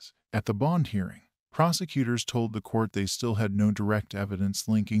charges. At the bond hearing, prosecutors told the court they still had no direct evidence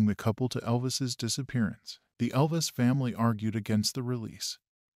linking the couple to Elvis's disappearance. The Elvis family argued against the release,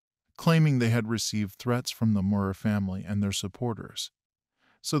 claiming they had received threats from the Murrah family and their supporters.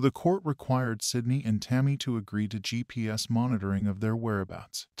 So the court required Sidney and Tammy to agree to GPS monitoring of their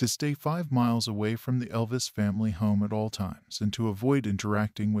whereabouts, to stay 5 miles away from the Elvis family home at all times, and to avoid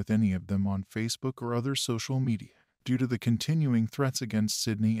interacting with any of them on Facebook or other social media, due to the continuing threats against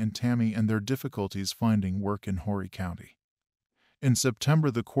Sidney and Tammy and their difficulties finding work in Horry County. In September,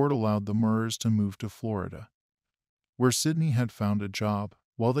 the court allowed the Murrahs to move to Florida, where Sidney had found a job.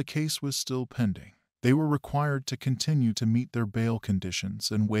 While the case was still pending, they were required to continue to meet their bail conditions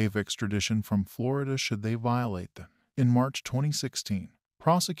and waive extradition from Florida should they violate them. In March 2016,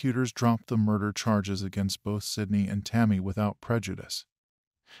 prosecutors dropped the murder charges against both Sidney and Tammy without prejudice,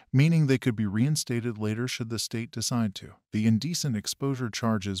 meaning they could be reinstated later should the state decide to. The indecent exposure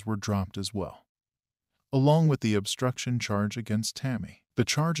charges were dropped as well, along with the obstruction charge against Tammy. The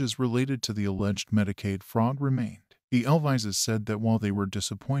charges related to the alleged Medicaid fraud remained. The Elvises said that while they were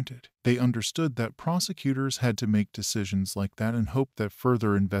disappointed, they understood that prosecutors had to make decisions like that and hoped that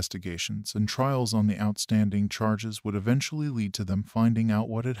further investigations and trials on the outstanding charges would eventually lead to them finding out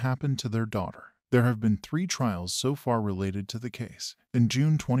what had happened to their daughter. There have been 3 trials so far related to the case. In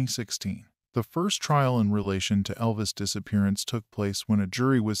June 2016, the first trial in relation to Elvis' disappearance took place when a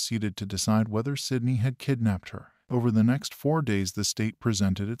jury was seated to decide whether Sidney had kidnapped her. Over the next 4 days, the state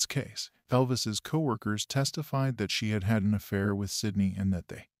presented its case. Elvis's co-workers testified that she had had an affair with Sidney and that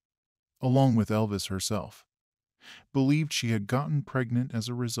they, along with Elvis herself, believed she had gotten pregnant as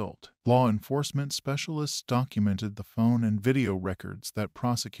a result. Law enforcement specialists documented the phone and video records that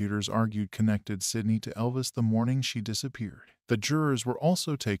prosecutors argued connected Sidney to Elvis the morning she disappeared. The jurors were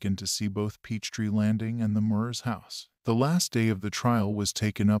also taken to see both Peachtree Landing and the Murrahs' house. The last day of the trial was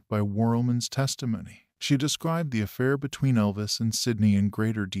taken up by Worrellman's testimony. She described the affair between Elvis and Sidney in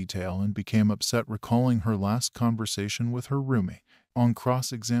greater detail and became upset recalling her last conversation with her roommate. On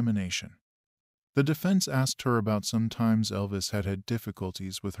cross-examination, the defense asked her about sometimes Elvis had had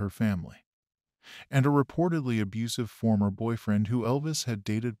difficulties with her family and a reportedly abusive former boyfriend who Elvis had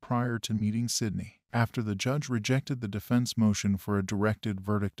dated prior to meeting Sidney. After the judge rejected the defense motion for a directed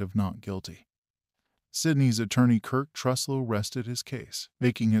verdict of not guilty, Sydney's attorney Kirk Truslow rested his case,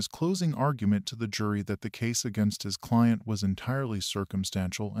 making his closing argument to the jury that the case against his client was entirely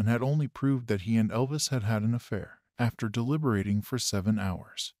circumstantial and had only proved that he and Elvis had had an affair. After deliberating for 7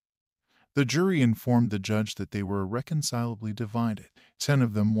 hours, the jury informed the judge that they were irreconcilably divided. 10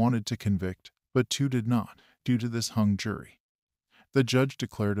 of them wanted to convict, but 2 did not. Due to this hung jury, the judge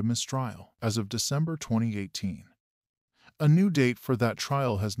declared a mistrial as of December 2018. A new date for that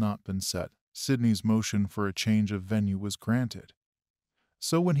trial has not been set. Sydney's motion for a change of venue was granted,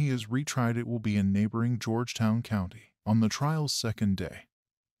 so when he is retried it will be in neighboring Georgetown County. On the trial's second day,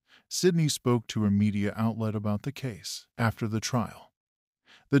 Sydney spoke to a media outlet about the case. After the trial,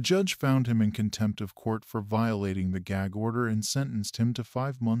 the judge found him in contempt of court for violating the gag order and sentenced him to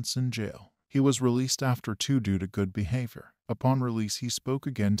 5 months in jail. He was released after 2 due to good behavior. Upon release he spoke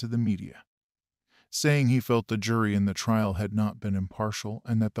again to the media, saying he felt the jury in the trial had not been impartial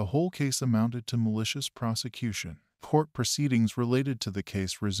and that the whole case amounted to malicious prosecution. Court proceedings related to the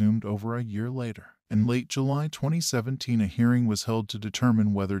case resumed over a year later. In late July 2017, a hearing was held to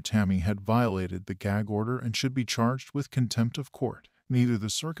determine whether Tammy had violated the gag order and should be charged with contempt of court. Neither the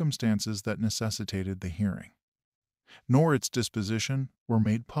circumstances that necessitated the hearing nor its disposition were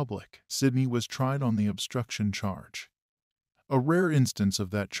made public. Sydney was tried on the obstruction charge, a rare instance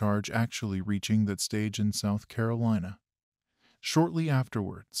of that charge actually reaching that stage in South Carolina. Shortly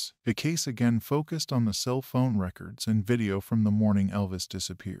afterwards, the case again focused on the cell phone records and video from the morning Elvis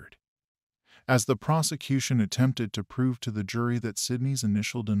disappeared, as the prosecution attempted to prove to the jury that Sydney's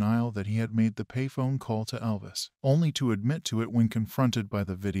initial denial that he had made the payphone call to Elvis, only to admit to it when confronted by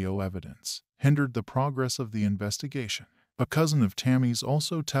the video evidence, hindered the progress of the investigation. A cousin of Tammy's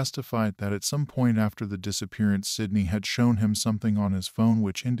also testified that at some point after the disappearance, Sydney had shown him something on his phone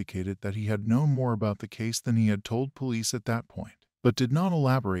which indicated that he had known more about the case than he had told police at that point, but did not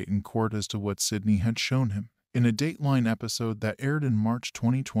elaborate in court as to what Sydney had shown him. In a Dateline episode that aired in March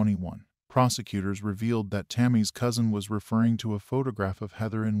 2021, prosecutors revealed that Tammy's cousin was referring to a photograph of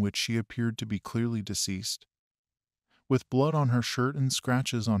Heather in which she appeared to be clearly deceased, with blood on her shirt and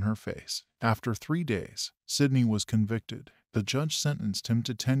scratches on her face. After 3 days, Sydney was convicted. The judge sentenced him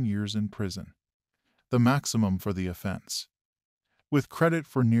to 10 years in prison, the maximum for the offense, with credit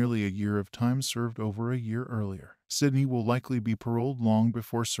for nearly a year of time served over a year earlier. Sydney will likely be paroled long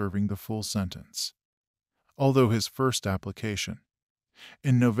before serving the full sentence, although his first application,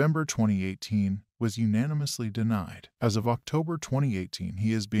 in November 2018, was unanimously denied. As of October 2018,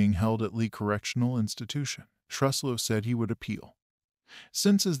 he is being held at Lee Correctional Institution. Truslow said he would appeal,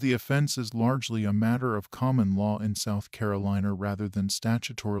 since as the offense is largely a matter of common law in South Carolina rather than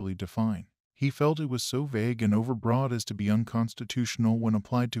statutorily defined. He felt it was so vague and overbroad as to be unconstitutional when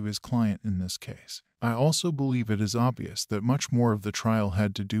applied to his client in this case. I also believe it is obvious that much more of the trial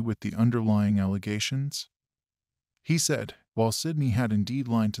had to do with the underlying allegations, he said. While Sydney had indeed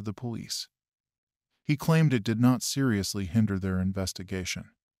lied to the police, he claimed it did not seriously hinder their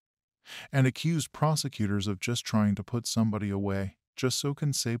investigation, and accused prosecutors of just trying to put somebody away, just so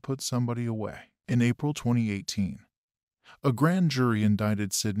can say put somebody away. In April 2018, a grand jury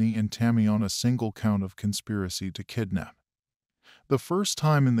indicted Sydney and Tammy on a single count of conspiracy to kidnap. The first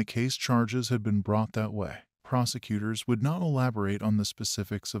time in the case charges had been brought that way. Prosecutors would not elaborate on the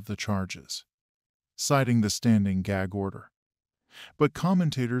specifics of the charges, citing the standing gag order. But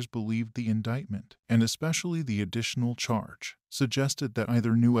commentators believed the indictment, and especially the additional charge, suggested that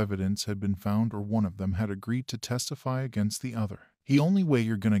either new evidence had been found or one of them had agreed to testify against the other. The only way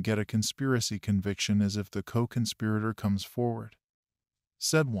you're going to get a conspiracy conviction is if the co-conspirator comes forward,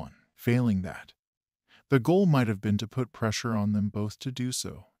 said one. Failing that, the goal might have been to put pressure on them both to do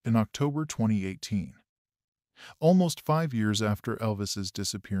so. In October 2018, almost 5 years after Elvis's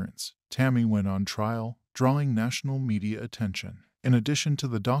disappearance, Tammy went on trial, drawing national media attention. In addition to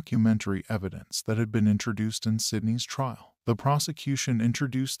the documentary evidence that had been introduced in Sydney's trial, the prosecution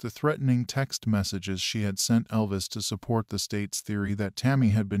introduced the threatening text messages she had sent Elvis to support the state's theory that Tammy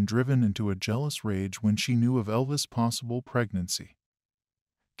had been driven into a jealous rage when she knew of Elvis' possible pregnancy,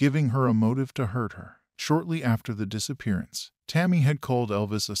 giving her a motive to hurt her. Shortly after the disappearance, Tammy had called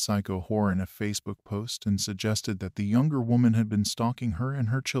Elvis a psycho whore in a Facebook post and suggested that the younger woman had been stalking her and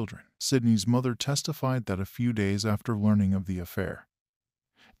her children. Sydney's mother testified that a few days after learning of the affair,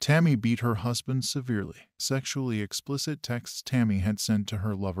 Tammy beat her husband severely. Sexually explicit texts Tammy had sent to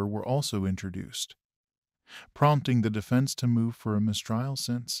her lover were also introduced, prompting the defense to move for a mistrial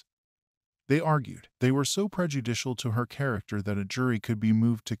since, they argued, they were so prejudicial to her character that a jury could be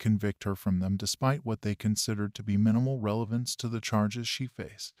moved to convict her from them despite what they considered to be minimal relevance to the charges she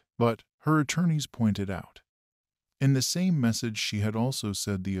faced. But, her attorneys pointed out, In the same message, she had also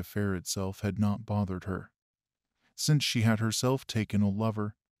said the affair itself had not bothered her, since she had herself taken a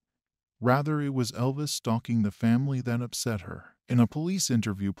lover. Rather, it was Elvis stalking the family that upset her. In a police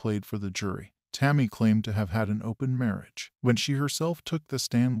interview played for the jury, Tammy claimed to have had an open marriage. When she herself took the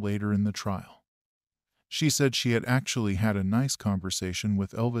stand later in the trial, she said she had actually had a nice conversation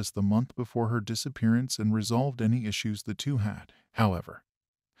with Elvis the month before her disappearance and resolved any issues the two had. However,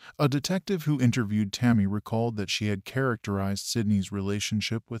 a detective who interviewed Tammy recalled that she had characterized Sydney's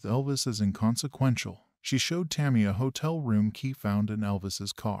relationship with Elvis as inconsequential. She showed Tammy a hotel room key found in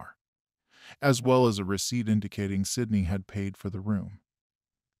Elvis's car, as well as a receipt indicating Sydney had paid for the room,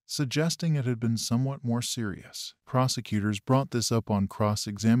 suggesting it had been somewhat more serious. Prosecutors brought this up on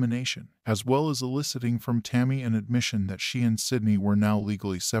cross-examination, as well as eliciting from Tammy an admission that she and Sydney were now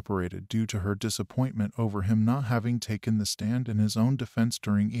legally separated due to her disappointment over him not having taken the stand in his own defense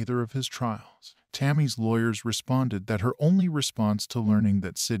during either of his trials. Tammy's lawyers responded that her only response to learning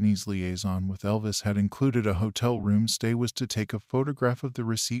that Sydney's liaison with Elvis had included a hotel room stay was to take a photograph of the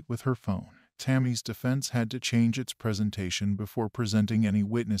receipt with her phone. Tammy's defense had to change its presentation before presenting any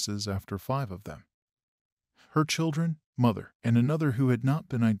witnesses after 5 of them, her children, mother, and another who had not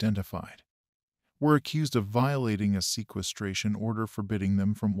been identified, were accused of violating a sequestration order forbidding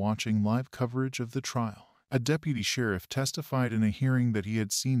them from watching live coverage of the trial. A deputy sheriff testified in a hearing that he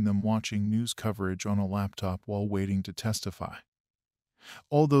had seen them watching news coverage on a laptop while waiting to testify.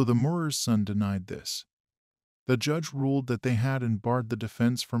 Although the Murrah's son denied this, the judge ruled that they had and barred the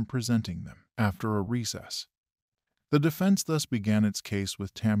defense from presenting them. After a recess, the defense thus began its case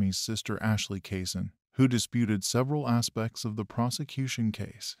with Tammy's sister Ashley Kaysen, who disputed several aspects of the prosecution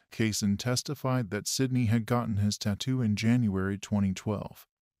case. Kaysen testified that Sydney had gotten his tattoo in January 2012,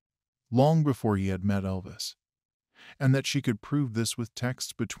 long before he had met Elvis, and that she could prove this with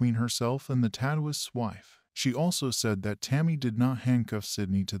texts between herself and the tattooist's wife. She also said that Tammy did not handcuff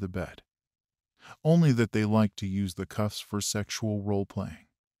Sydney to the bed, only that they liked to use the cuffs for sexual role-playing,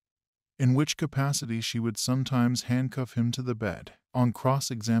 in which capacity she would sometimes handcuff him to the bed. On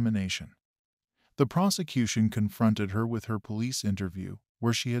cross-examination, the prosecution confronted her with her police interview,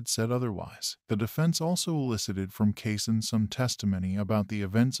 where she had said otherwise. The defense also elicited from Kaysen some testimony about the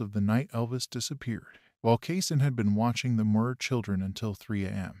events of the night Elvis disappeared, while Kaysen had been watching the Murrah children until 3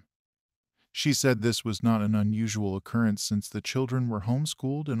 a.m. She said this was not an unusual occurrence since the children were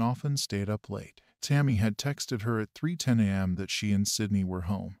homeschooled and often stayed up late. Tammy had texted her at 3:10 a.m. that she and Sydney were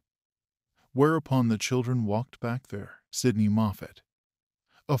home, whereupon the children walked back there. Sydney Moffat,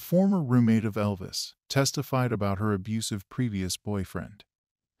 a former roommate of Elvis, testified about her abusive previous boyfriend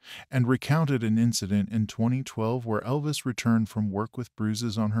and recounted an incident in 2012 where Elvis returned from work with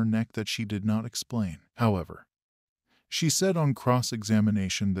bruises on her neck that she did not explain. However, she said on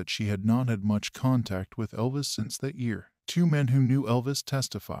cross-examination that she had not had much contact with Elvis since that year. 2 men who knew Elvis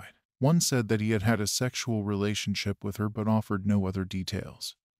testified. One said that he had had a sexual relationship with her but offered no other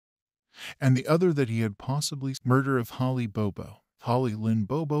details, and the other that he had possibly murder of Holly Bobo. Holly Lynn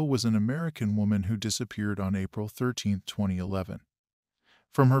Bobo was an American woman who disappeared on April 13, 2011,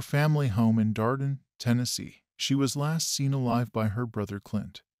 from her family home in Darden, Tennessee. She was last seen alive by her brother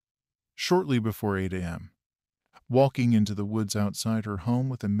Clint, shortly before 8 a.m., walking into the woods outside her home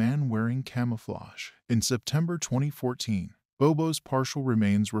with a man wearing camouflage. In September 2014, Bobo's partial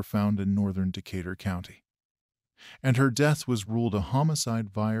remains were found in northern Decatur County, and her death was ruled a homicide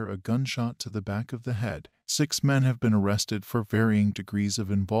via a gunshot to the back of the head. 6 men have been arrested for varying degrees of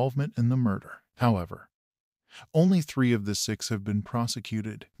involvement in the murder. However, only 3 of the 6 have been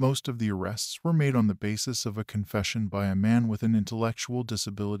prosecuted. Most of the arrests were made on the basis of a confession by a man with an intellectual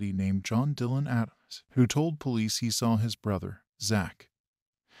disability named John Dylan Adams, who told police he saw his brother, Zach,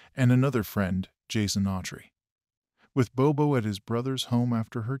 and another friend, Jason Autry, with Bobo at his brother's home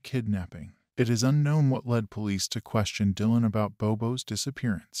after her kidnapping. It is unknown what led police to question Dylan about Bobo's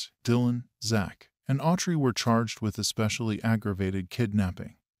disappearance. Dylan, Zach, and Autry were charged with especially aggravated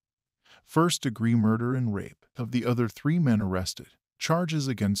kidnapping, first-degree murder and rape. Of the other 3 men arrested, charges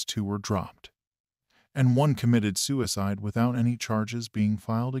against 2 were dropped, and 1 committed suicide without any charges being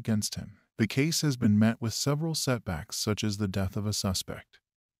filed against him. The case has been met with several setbacks, such as the death of a suspect,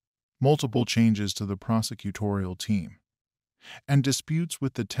 multiple changes to the prosecutorial team, and disputes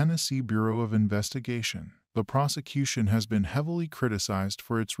with the Tennessee Bureau of Investigation. The prosecution has been heavily criticized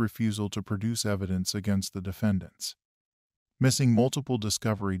for its refusal to produce evidence against the defendants, missing multiple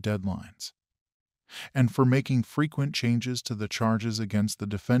discovery deadlines, and for making frequent changes to the charges against the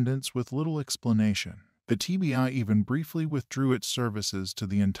defendants with little explanation. The TBI even briefly withdrew its services to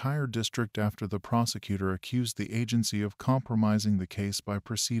the entire district after the prosecutor accused the agency of compromising the case by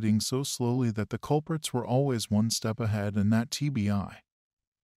proceeding so slowly that the culprits were always one step ahead and that TBI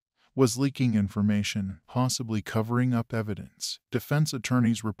was leaking information, possibly covering up evidence. Defense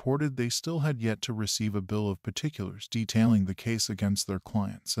attorneys reported they still had yet to receive a bill of particulars detailing the case against their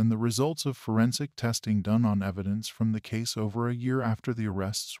clients and the results of forensic testing done on evidence from the case over a year after the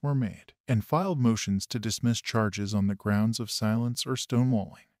arrests were made, and filed motions to dismiss charges on the grounds of silence or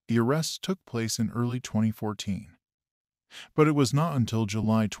stonewalling. The arrests took place in early 2014. But it was not until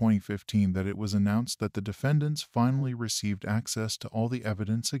July 2015 that it was announced that the defendants finally received access to all the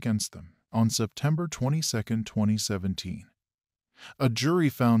evidence against them. On September 22, 2017, a jury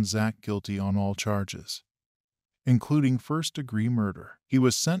found Zach guilty on all charges, including first-degree murder. He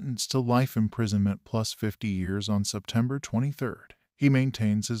was sentenced to life imprisonment plus 50 years on September 23rd. He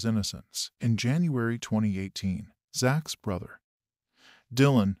maintains his innocence. In January 2018, Zach's brother,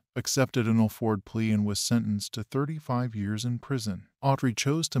 Dylan, accepted an Alford plea and was sentenced to 35 years in prison. Autry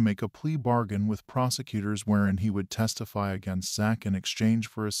chose to make a plea bargain with prosecutors wherein he would testify against Zach in exchange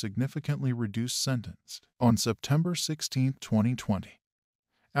for a significantly reduced sentence. On September 16, 2020,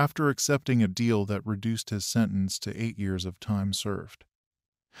 after accepting a deal that reduced his sentence to 8 years of time served,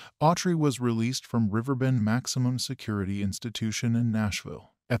 Autry was released from Riverbend Maximum Security Institution in Nashville.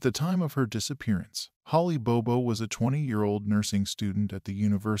 At the time of her disappearance, Holly Bobo was a 20-year-old nursing student at the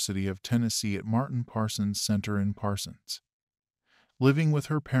University of Tennessee at Martin Parsons Center in Parsons, living with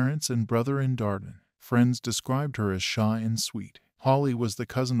her parents and brother in Darden. Friends described her as shy and sweet. Holly was the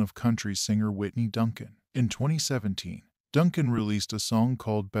cousin of country singer Whitney Duncan. In 2017, Duncan released a song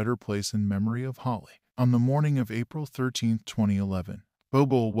called Better Place in memory of Holly. On the morning of April 13, 2011,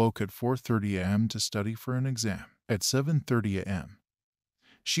 Bobo awoke at 4:30 a.m. to study for an exam. At 7:30 a.m.,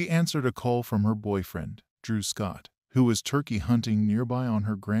 she answered a call from her boyfriend, Drew Scott, who was turkey hunting nearby on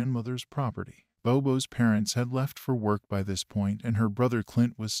her grandmother's property. Bobo's parents had left for work by this point and her brother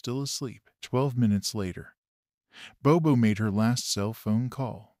Clint was still asleep. 12 minutes later, Bobo made her last cell phone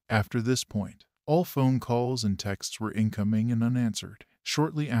call. After this point, all phone calls and texts were incoming and unanswered.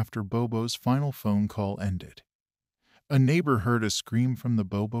 Shortly after Bobo's final phone call ended, a neighbor heard a scream from the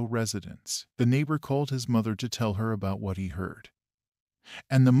Bobo residence. The neighbor called his mother to tell her about what he heard,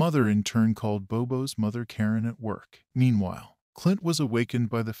 and the mother in turn called Bobo's mother Karen at work. Meanwhile, Clint was awakened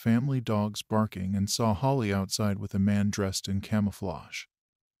by the family dog's barking and saw Holly outside with a man dressed in camouflage.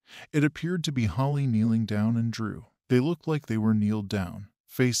 It appeared to be Holly kneeling down and Drew. They looked like they were kneeled down,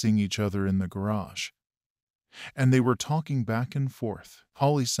 facing each other in the garage, and they were talking back and forth.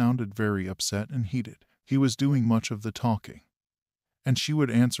 Holly sounded very upset and heated. He was doing much of the talking, and she would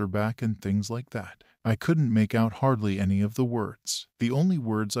answer back and things like that. I couldn't make out hardly any of the words. The only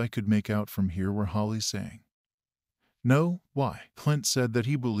words I could make out from here were Holly saying, "No, why?" Clint said that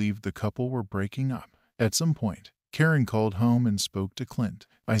he believed the couple were breaking up. At some point, Karen called home and spoke to Clint.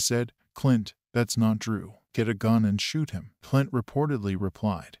 I said, "Clint, that's not Drew. Get a gun and shoot him." Clint reportedly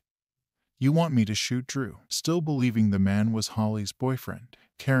replied, "You want me to shoot Drew?" Still believing the man was Holly's boyfriend,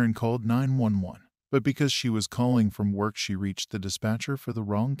 Karen called 911. But because she was calling from work, she reached the dispatcher for the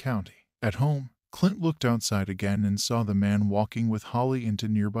wrong county. At home, Clint looked outside again and saw the man walking with Holly into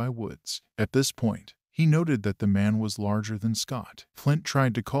nearby woods. At this point, he noted that the man was larger than Scott. Clint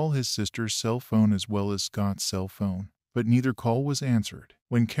tried to call his sister's cell phone as well as Scott's cell phone, but neither call was answered.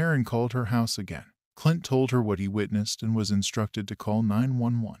 When Karen called her house again, Clint told her what he witnessed and was instructed to call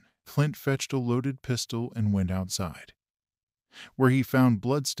 911. Clint fetched a loaded pistol and went outside, where he found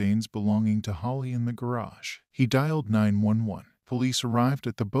bloodstains belonging to Holly in the garage. He dialed 911. Police arrived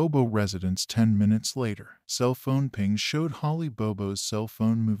at the Bobo residence 10 minutes later. Cell phone pings showed Holly Bobo's cell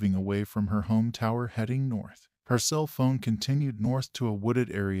phone moving away from her home tower heading north. Her cell phone continued north to a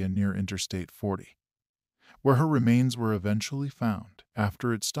wooded area near Interstate 40, where her remains were eventually found.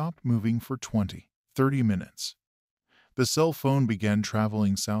 After it stopped moving for 30 minutes, the cell phone began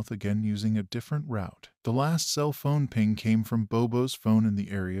traveling south again using a different route. The last cell phone ping came from Bobo's phone in the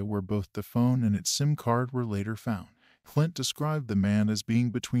area where both the phone and its SIM card were later found. Clint described the man as being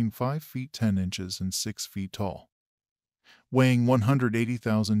between 5 feet 10 inches and 6 feet tall, weighing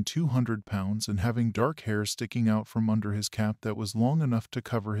 180,200 pounds and having dark hair sticking out from under his cap that was long enough to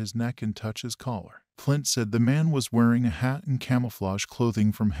cover his neck and touch his collar. Clint said the man was wearing a hat and camouflage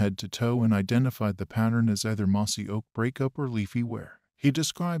clothing from head to toe and identified the pattern as either mossy oak breakup or leafy wear. He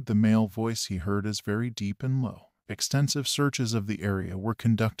described the male voice he heard as very deep and low. Extensive searches of the area were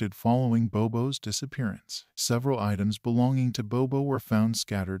conducted following Bobo's disappearance. Several items belonging to Bobo were found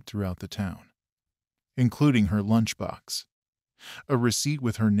scattered throughout the town, including her lunchbox, a receipt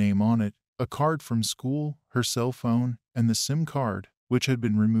with her name on it, a card from school, her cell phone, and the SIM card, which had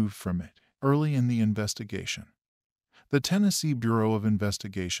been removed from it early in the investigation. The Tennessee Bureau of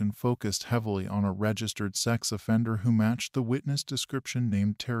Investigation focused heavily on a registered sex offender who matched the witness description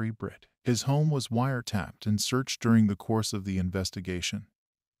named Terry Britt. His home was wiretapped and searched during the course of the investigation,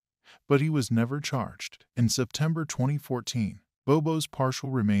 but he was never charged. In September 2014, Bobo's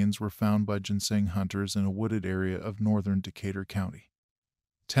partial remains were found by ginseng hunters in a wooded area of northern Decatur County,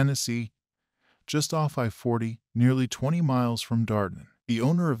 Tennessee, just off I-40, nearly 20 miles from Darden. The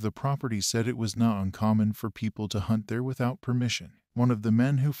owner of the property said it was not uncommon for people to hunt there without permission. One of the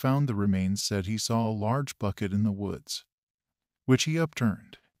men who found the remains said he saw a large bucket in the woods, which he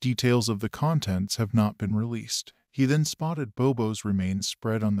upturned. Details of the contents have not been released. He then spotted Bobo's remains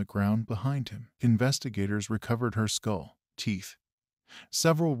spread on the ground behind him. Investigators recovered her skull, teeth,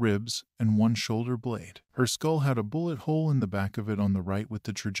 several ribs, and one shoulder blade. Her skull had a bullet hole in the back of it on the right with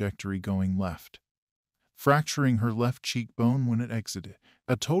the trajectory going left, fracturing her left cheekbone when it exited.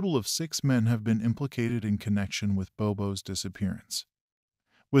 A total of 6 men have been implicated in connection with Bobo's disappearance,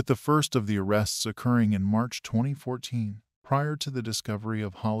 with the first of the arrests occurring in March 2014, prior to the discovery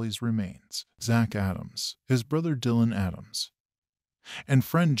of Holly's remains. Zach Adams, his brother Dylan Adams, and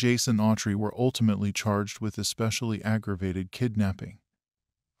friend Jason Autry were ultimately charged with especially aggravated kidnapping,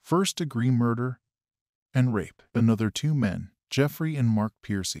 first-degree murder, and rape. Another 2 men, Jeffrey and Mark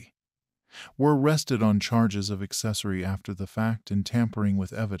Piercy, were arrested on charges of accessory after the fact and tampering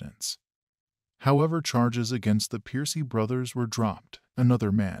with evidence. However, charges against the Piercy brothers were dropped.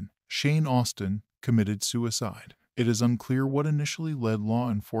 Another man, Shane Austin, committed suicide. It is unclear what initially led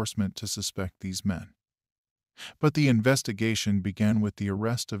law enforcement to suspect these men, but the investigation began with the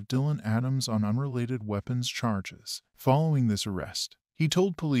arrest of Dylan Adams on unrelated weapons charges. Following this arrest, he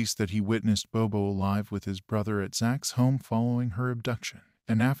told police that he witnessed Bobo alive with his brother at Zach's home following her abduction.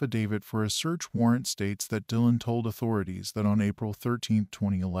 An affidavit for a search warrant states that Dylan told authorities that on April 13,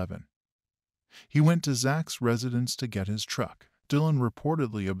 2011, he went to Zach's residence to get his truck. Dylan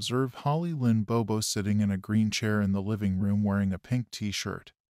reportedly observed Holly Lynn Bobo sitting in a green chair in the living room wearing a pink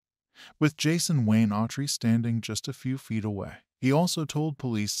t-shirt, with Jason Wayne Autry standing just a few feet away. He also told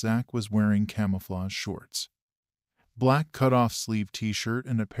police Zach was wearing camouflage shorts, black cut-off sleeve t-shirt,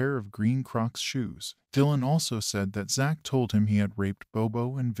 and a pair of green Crocs shoes. Dylan also said that Zach told him he had raped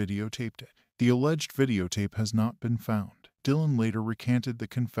Bobo and videotaped it. The alleged videotape has not been found. Dylan later recanted the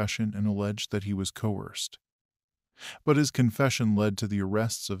confession and alleged that he was coerced, but his confession led to the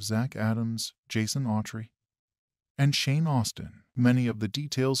arrests of Zach Adams, Jason Autry, and Shane Austin. Many of the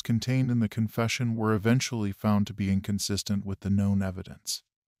details contained in the confession were eventually found to be inconsistent with the known evidence,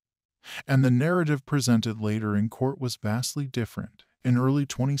 and the narrative presented later in court was vastly different. In early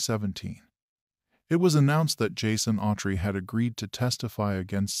 2017, it was announced that Jason Autry had agreed to testify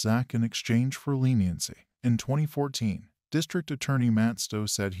against Zach in exchange for leniency. In 2014, District Attorney Matt Stowe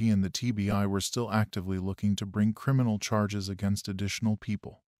said he and the TBI were still actively looking to bring criminal charges against additional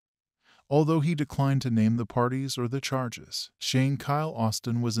people, although he declined to name the parties or the charges. Shane Kyle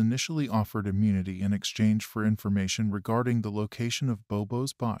Austin was initially offered immunity in exchange for information regarding the location of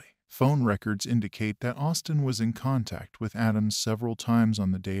Bobo's body. Phone records indicate that Austin was in contact with Adams several times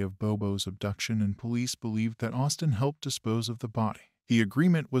on the day of Bobo's abduction, and police believed that Austin helped dispose of the body. The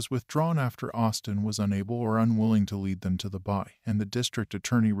agreement was withdrawn after Austin was unable or unwilling to lead them to the body, and the district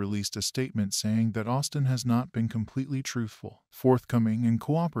attorney released a statement saying that Austin has not been completely truthful, forthcoming, and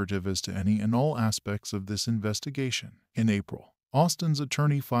cooperative as to any and all aspects of this investigation. In April, Austin's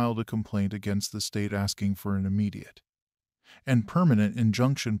attorney filed a complaint against the state asking for an immediate and permanent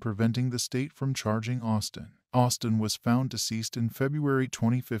injunction preventing the state from charging Austin. Austin was found deceased in February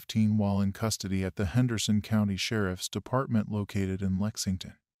 2015 while in custody at the Henderson County Sheriff's Department located in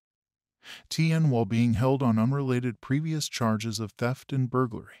Lexington, TN, while being held on unrelated previous charges of theft and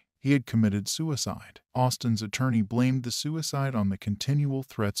burglary. He had committed suicide. Austin's attorney blamed the suicide on the continual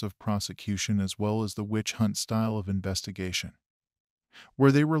threats of prosecution as well as the witch hunt style of investigation,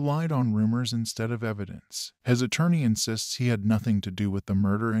 where they relied on rumors instead of evidence. His attorney insists he had nothing to do with the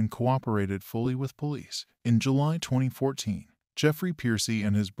murder and cooperated fully with police. In July 2014, Jeffrey Piercy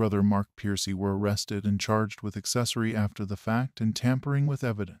and his brother Mark Piercy were arrested and charged with accessory after the fact and tampering with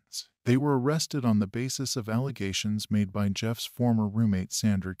evidence. They were arrested on the basis of allegations made by Jeff's former roommate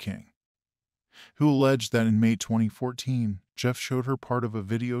Sandra King, who alleged that in May 2014, Jeff showed her part of a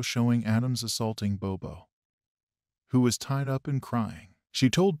video showing Adams assaulting Bobo, who was tied up and crying.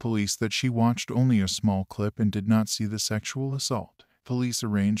 She told police that she watched only a small clip and did not see the sexual assault. Police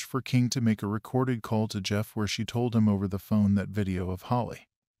arranged for King to make a recorded call to Jeff where she told him over the phone that video of Holly.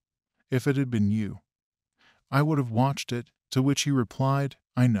 "If it had been you, I would have watched it," to which he replied,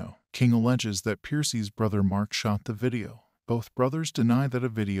 "I know." King alleges that Piercy's brother Mark shot the video. Both brothers deny that a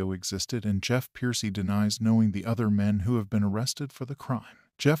video existed, and Jeff Piercy denies knowing the other men who have been arrested for the crime.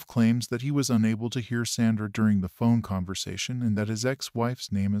 Jeff claims that he was unable to hear Sandra during the phone conversation and that his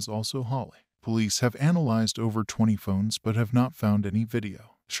ex-wife's name is also Holly. Police have analyzed over 20 phones but have not found any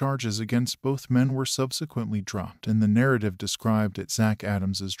video. Charges against both men were subsequently dropped, and the narrative described at Zach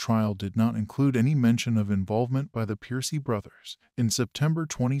Adams's trial did not include any mention of involvement by the Piercy brothers. In September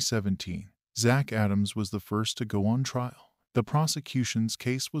 2017, Zach Adams was the first to go on trial. The prosecution's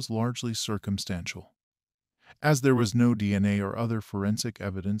case was largely circumstantial, as there was no DNA or other forensic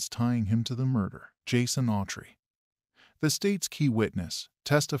evidence tying him to the murder. Jason Autry, the state's key witness,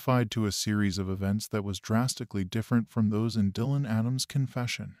 testified to a series of events that was drastically different from those in Dylan Adams'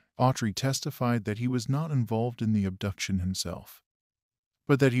 confession. Autry testified that he was not involved in the abduction himself,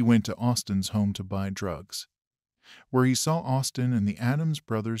 but that he went to Austin's home to buy drugs, where he saw Austin and the Adams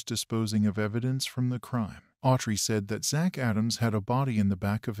brothers disposing of evidence from the crime. Autry said that Zach Adams had a body in the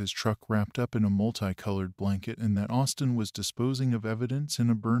back of his truck wrapped up in a multicolored blanket and that Austin was disposing of evidence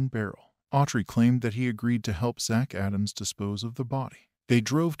in a burn barrel. Autry claimed that he agreed to help Zach Adams dispose of the body. They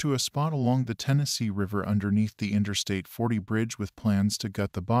drove to a spot along the Tennessee River underneath the Interstate 40 bridge with plans to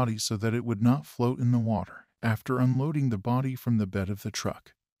gut the body so that it would not float in the water. After unloading the body from the bed of the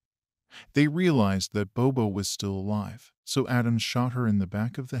truck, they realized that Bobo was still alive, so Adams shot her in the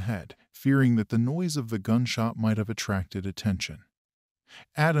back of the head, fearing that the noise of the gunshot might have attracted attention.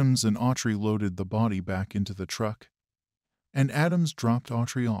 Adams and Autry loaded the body back into the truck, and Adams dropped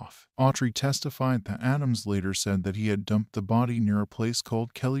Autry off. Autry testified that Adams later said that he had dumped the body near a place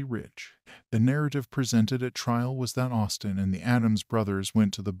called Kelly Ridge. The narrative presented at trial was that Austin and the Adams brothers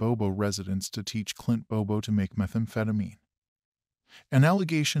went to the Bobo residence to teach Clint Bobo to make methamphetamine, an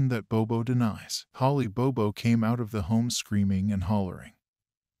allegation that Bobo denies. Holly Bobo came out of the home screaming and hollering,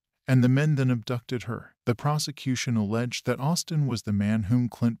 and the men then abducted her. The prosecution alleged that Austin was the man whom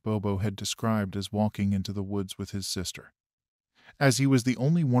Clint Bobo had described as walking into the woods with his sister, as he was the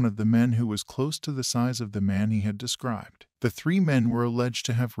only one of the men who was close to the size of the man he had described. The three men were alleged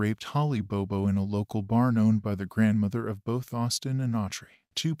to have raped Holly Bobo in a local barn owned by the grandmother of both Austin and Autry.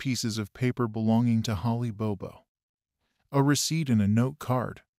 2 pieces of paper belonging to Holly Bobo, a receipt and a note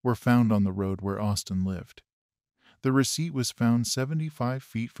card, were found on the road where Austin lived. The receipt was found 75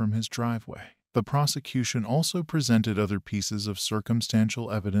 feet from his driveway. The prosecution also presented other pieces of circumstantial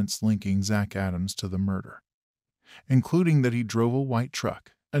evidence linking Zach Adams to the murder, including that he drove a white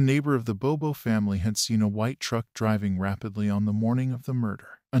truck. A neighbor of the Bobo family had seen a white truck driving rapidly on the morning of the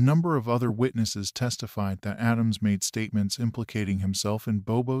murder. A number of other witnesses testified that Adams made statements implicating himself in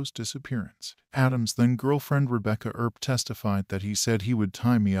Bobo's disappearance. Adams' then-girlfriend Rebecca Earp testified that he said he would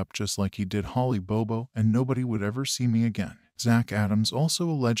tie me up just like he did Holly Bobo and nobody would ever see me again. Zach Adams also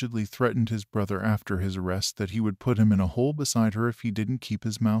allegedly threatened his brother after his arrest that he would put him in a hole beside her if he didn't keep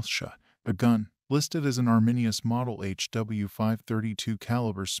his mouth shut. A gun, listed as an Arminius Model HW532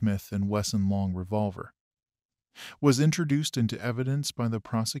 caliber Smith & Wesson long revolver, was introduced into evidence by the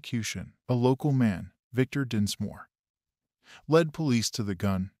prosecution. A local man, Victor Dinsmore, led police to the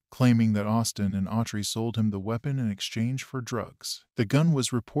gun, claiming that Austin and Autry sold him the weapon in exchange for drugs. The gun was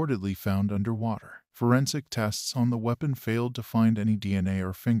reportedly found underwater. Forensic tests on the weapon failed to find any DNA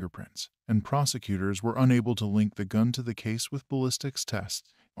or fingerprints, and prosecutors were unable to link the gun to the case with ballistics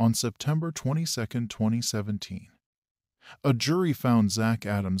tests. On September 22, 2017, a jury found Zach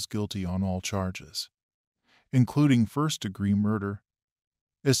Adams guilty on all charges, including first-degree murder,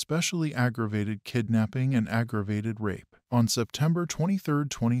 especially aggravated kidnapping and aggravated rape. On September 23,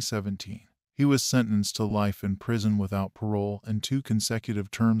 2017, he was sentenced to life in prison without parole and 2 consecutive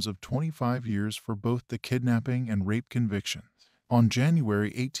terms of 25 years for both the kidnapping and rape convictions. On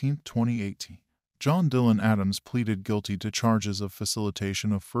January 18, 2018, John Dylan Adams pleaded guilty to charges of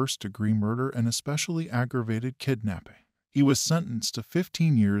facilitation of first-degree murder and especially aggravated kidnapping. He was sentenced to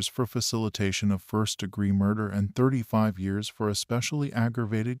 15 years for facilitation of first-degree murder and 35 years for especially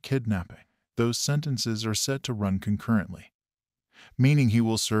aggravated kidnapping. Those sentences are set to run concurrently, meaning he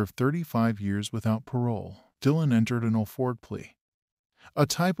will serve 35 years without parole. Dylan entered an Unsolved plea, a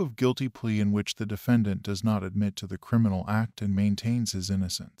type of guilty plea in which the defendant does not admit to the criminal act and maintains his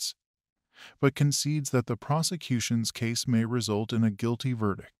innocence, but concedes that the prosecution's case may result in a guilty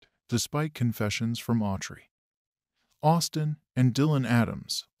verdict. Despite confessions from Autry, Austin, and Dylan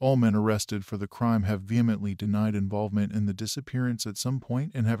Adams, all men arrested for the crime have vehemently denied involvement in the disappearance at some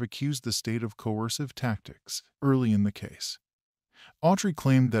point and have accused the state of coercive tactics. Early in the case, Autry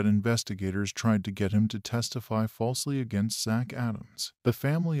claimed that investigators tried to get him to testify falsely against Zach Adams. The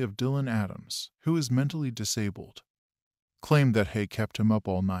family of Dylan Adams, who is mentally disabled, claimed that Hay kept him up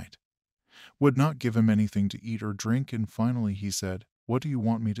all night, would not give him anything to eat or drink, and finally he said, "What do you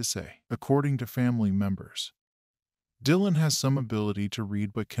want me to say?" According to family members, Dylan has some ability to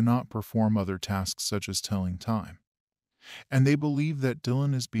read but cannot perform other tasks such as telling time, and they believe that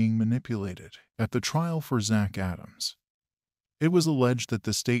Dylan is being manipulated. At the trial for Zach Adams, it was alleged that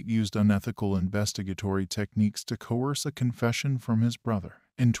the state used unethical investigatory techniques to coerce a confession from his brother.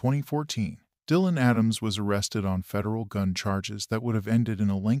 In 2014, Dylan Adams was arrested on federal gun charges that would have ended in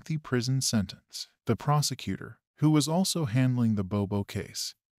a lengthy prison sentence. The prosecutor, who was also handling the Bobo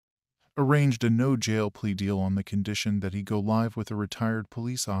case, arranged a no-jail plea deal on the condition that he go live with a retired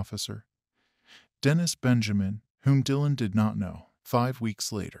police officer, Dennis Benjamin, whom Dylan did not know. 5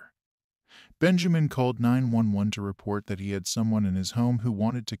 weeks later, Benjamin called 911 to report that he had someone in his home who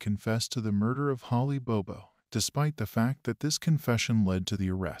wanted to confess to the murder of Holly Bobo, despite the fact that this confession led to the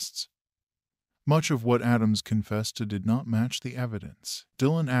arrests. Much of what Adams confessed to did not match the evidence.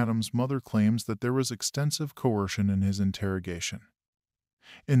 Dylan Adams' mother claims that there was extensive coercion in his interrogation.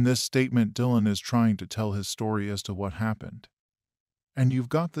 In this statement, Dylan is trying to tell his story as to what happened. And you've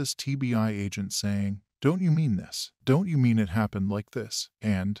got this TBI agent saying, "Don't you mean this? Don't you mean it happened like this?"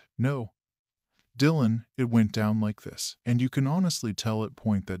 And, "No, Dylan, it went down like this." And you can honestly tell at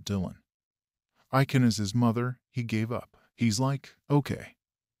point that Dylan, Icon is his mother, he gave up. He's like, "Okay.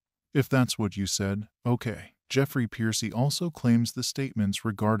 If that's what you said, okay." Jeffrey Piercy also claims the statements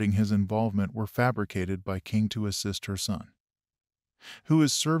regarding his involvement were fabricated by King to assist her son, who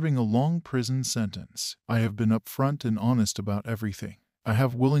is serving a long prison sentence. "I have been upfront and honest about everything. I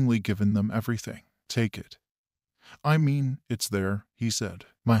have willingly given them everything. Take it. I mean, it's there," he said.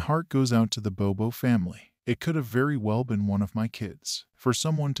 "My heart goes out to the Bobo family. It could have very well been one of my kids. For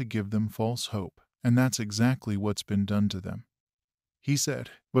someone to give them false hope, and that's exactly what's been done to them," he said.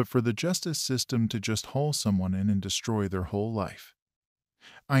 "But for the justice system to just haul someone in and destroy their whole life,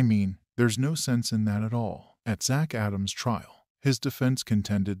 I mean, there's no sense in that at all." At Zach Adams' trial, his defense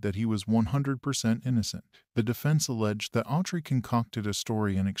contended that he was 100% innocent. The defense alleged that Autry concocted a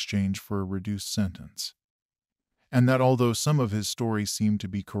story in exchange for a reduced sentence, and that although some of his story seemed to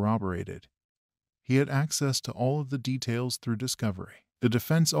be corroborated, he had access to all of the details through discovery. The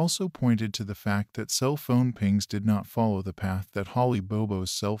defense also pointed to the fact that cell phone pings did not follow the path that Holly Bobo's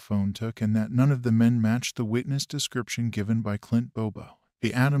cell phone took, and that none of the men matched the witness description given by Clint Bobo.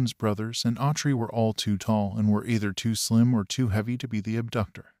 The Adams brothers and Autry were all too tall and were either too slim or too heavy to be the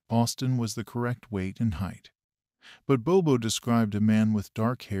abductor. Austin was the correct weight and height, but Bobo described a man with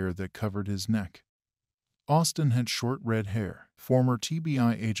dark hair that covered his neck. Austin had short red hair. Former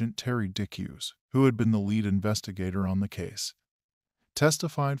TBI agent Terry Dickhughes, who had been the lead investigator on the case,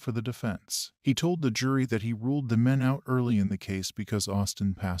 testified for the defense. He told the jury that he ruled the men out early in the case because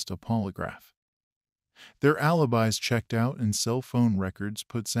Austin passed a polygraph. Their alibis checked out, and cell phone records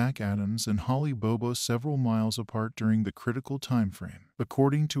put Zach Adams and Holly Bobo several miles apart during the critical time frame.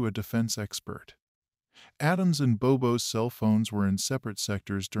 According to a defense expert, Adams and Bobo's cell phones were in separate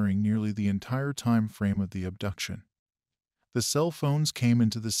sectors during nearly the entire time frame of the abduction. The cell phones came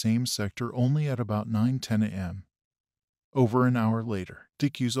into the same sector only at about 9:10 a.m. over an hour later.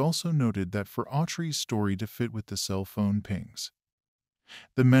 Dickhughes also noted that for Autry's story to fit with the cell phone pings,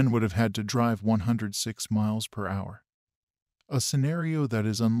 the men would have had to drive 106 miles per hour, a scenario that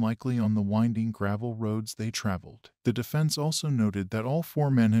is unlikely on the winding gravel roads they traveled. The defense also noted that all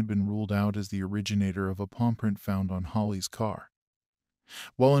 4 men had been ruled out as the originator of a palm print found on Holly's car,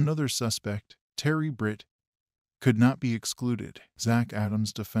 while another suspect, Terry Britt, could not be excluded. Zach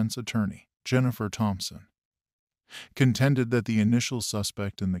Adams' defense attorney, Jennifer Thompson, contended that the initial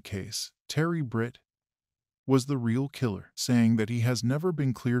suspect in the case, Terry Britt, was the real killer, saying that he has never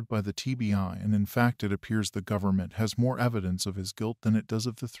been cleared by the TBI, and in fact it appears the government has more evidence of his guilt than it does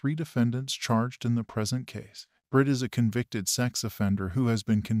of the 3 defendants charged in the present case. Britt is a convicted sex offender who has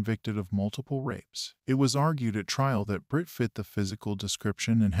been convicted of multiple rapes. It was argued at trial that Britt fit the physical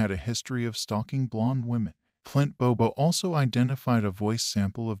description and had a history of stalking blonde women. Clint Bobo also identified a voice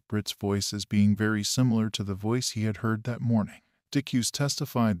sample of Britt's voice as being very similar to the voice he had heard that morning. Dickhughes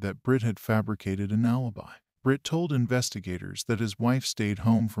testified that Britt had fabricated an alibi. Britt told investigators that his wife stayed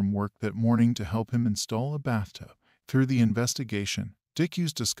home from work that morning to help him install a bathtub. Through the investigation,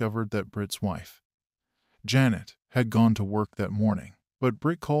 Dickhughes discovered that Britt's wife, Janet, had gone to work that morning, but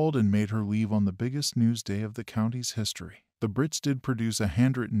Britt called and made her leave on the biggest news day of the county's history. The Britts did produce a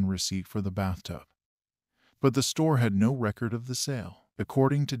handwritten receipt for the bathtub, but the store had no record of the sale.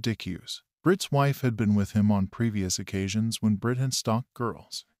 According to Dickhughes, Britt's wife had been with him on previous occasions when Britt had stalked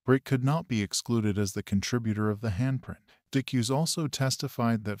girls. Britt could not be excluded as the contributor of the handprint. Dickhughes also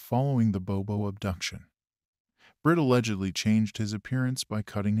testified that following the Bobo abduction, Britt allegedly changed his appearance by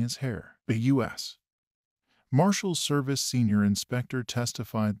cutting his hair. A U.S. Marshals Service senior inspector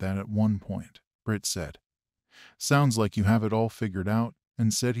testified that at one point, Britt said, "Sounds like you have it all figured out,"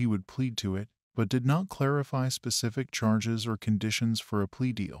 and said he would plead to it, but did not clarify specific charges or conditions for a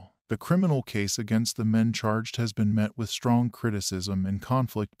plea deal. The criminal case against the men charged has been met with strong criticism and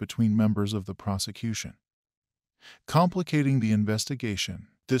conflict between members of the prosecution. Complicating the investigation,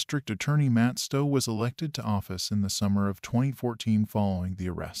 District Attorney Matt Stowe was elected to office in the summer of 2014 following the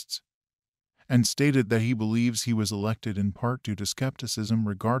arrests, and stated that he believes he was elected in part due to skepticism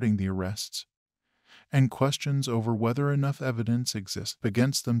regarding the arrests and questions over whether enough evidence exists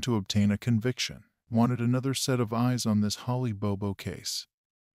against them to obtain a conviction. Wanted another set of eyes on this Holly Bobo case.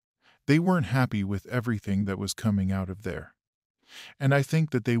 They weren't happy with everything that was coming out of there, and I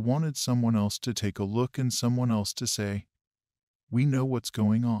think that they wanted someone else to take a look and someone else to say, "We know what's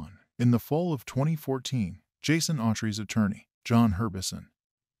going on." In the fall of 2014, Jason Autry's attorney, John Herbison,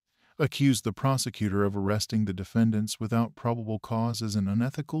 accused the prosecutor of arresting the defendants without probable cause as an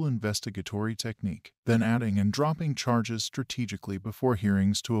unethical investigatory technique, then adding and dropping charges strategically before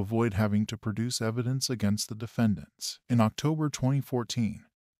hearings to avoid having to produce evidence against the defendants. In October 2014,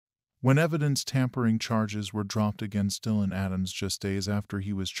 when evidence tampering charges were dropped against Dylan Adams just days after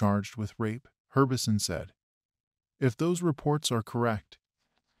he was charged with rape, Herbison said, "If those reports are correct,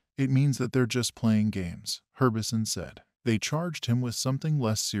 it means that they're just playing games." Herbison said, "They charged him with something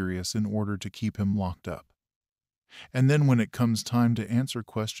less serious in order to keep him locked up. And then when it comes time to answer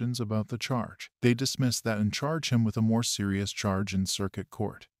questions about the charge, they dismiss that and charge him with a more serious charge in circuit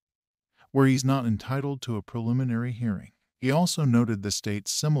court, where he's not entitled to a preliminary hearing." He also noted the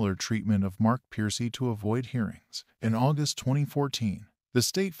state's similar treatment of Mark Piercy to avoid hearings. In August 2014, the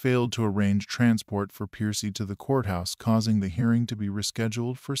state failed to arrange transport for Piercy to the courthouse, causing the hearing to be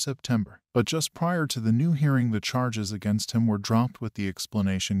rescheduled for September. But just prior to the new hearing, the charges against him were dropped with the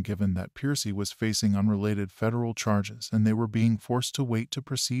explanation given that Piercy was facing unrelated federal charges and they were being forced to wait to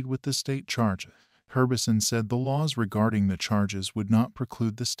proceed with the state charges. Herbison said the laws regarding the charges would not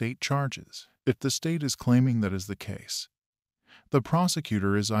preclude the state charges. If the state is claiming that is the case, the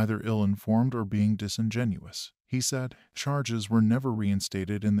prosecutor is either ill-informed or being disingenuous, he said. Charges were never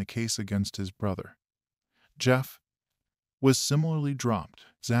reinstated in the case against his brother, Jeff, was similarly dropped.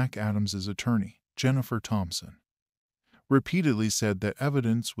 Zach Adams's attorney, Jennifer Thompson, repeatedly said that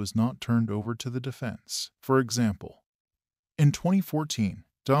evidence was not turned over to the defense. For example, in 2014,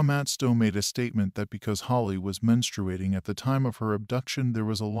 Matt Stowe made a statement that because Holly was menstruating at the time of her abduction, there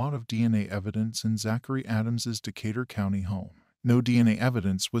was a lot of DNA evidence in Zachary Adams's Decatur County home. No DNA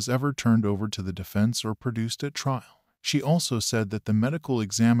evidence was ever turned over to the defense or produced at trial. She also said that the medical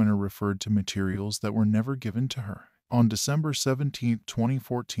examiner referred to materials that were never given to her. On December 17,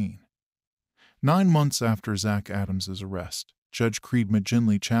 2014, 9 months after Zach Adams's arrest, Judge Creed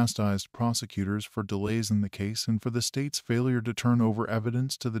McGinley chastised prosecutors for delays in the case and for the state's failure to turn over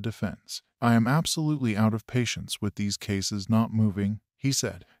evidence to the defense. "I am absolutely out of patience with these cases not moving," he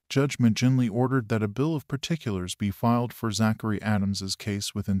said. Judge McGinley ordered that a bill of particulars be filed for Zachary Adams's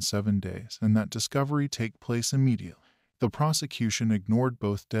case within 7 days and that discovery take place immediately. The prosecution ignored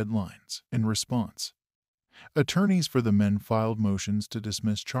both deadlines. In response, attorneys for the men filed motions to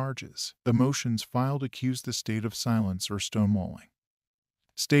dismiss charges. The motions filed accused the state of silence or stonewalling,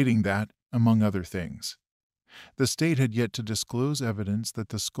 stating that, among other things, the state had yet to disclose evidence that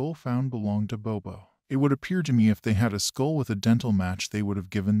the skull found belonged to Bobo. "It would appear to me if they had a skull with a dental match, they would have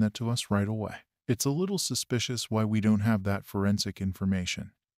given that to us right away. It's a little suspicious why we don't have that forensic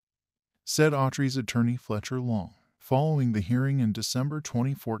information," said Autry's attorney Fletcher Long. Following the hearing in December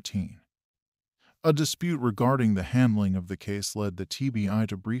 2014, a dispute regarding the handling of the case led the TBI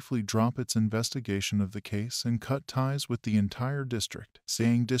to briefly drop its investigation of the case and cut ties with the entire district,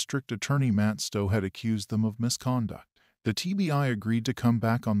 saying District Attorney Matt Stowe had accused them of misconduct. The TBI agreed to come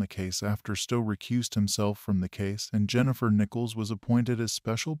back on the case after Stowe recused himself from the case and Jennifer Nichols was appointed as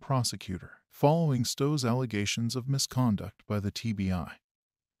special prosecutor, following Stowe's allegations of misconduct by the TBI.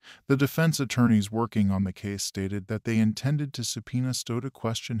 The defense attorneys working on the case stated that they intended to subpoena Stowe to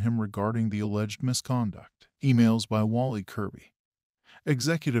question him regarding the alleged misconduct. Emails by Wally Kirby,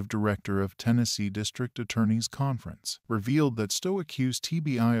 executive director of Tennessee District Attorneys Conference, revealed that Stowe accused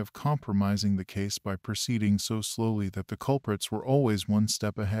TBI of compromising the case by proceeding so slowly that the culprits were always one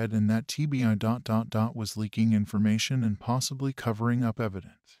step ahead and that TBI was leaking information and possibly covering up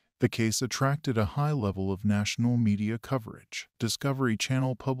evidence. The case attracted a high level of national media coverage. Discovery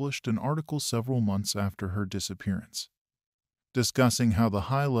Channel published an article several months after her disappearance, discussing how the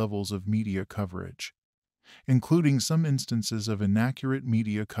high levels of media coverage, including some instances of inaccurate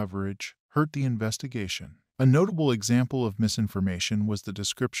media coverage, hurt the investigation. A notable example of misinformation was the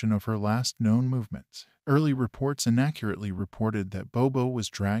description of her last known movements. Early reports inaccurately reported that Bobo was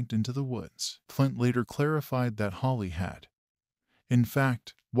dragged into the woods. Flint later clarified that Holly had, in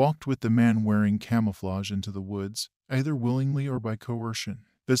fact, walked with the man wearing camouflage into the woods, either willingly or by coercion.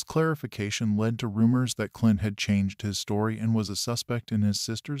 This clarification led to rumors that Clint had changed his story and was a suspect in his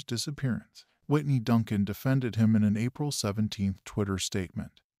sister's disappearance. Whitney Duncan defended him in an April 17 Twitter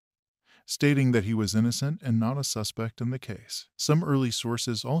statement, stating that he was innocent and not a suspect in the case. Some early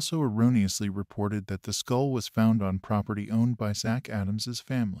sources also erroneously reported that the skull was found on property owned by Zach Adams's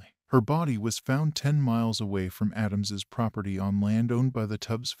family. Her body was found 10 miles away from Adams's property on land owned by the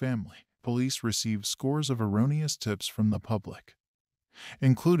Tubbs family. Police received scores of erroneous tips from the public,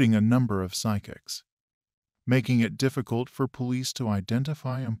 including a number of psychics, making it difficult for police to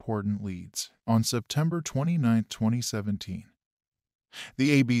identify important leads. On September 29, 2017,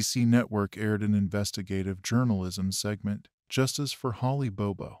 the ABC network aired an investigative journalism segment, Justice for Holly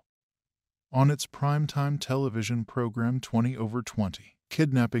Bobo, on its primetime television program 20/20,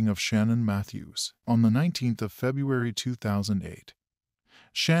 Kidnapping of Shannon Matthews. On the 19th of February 2008,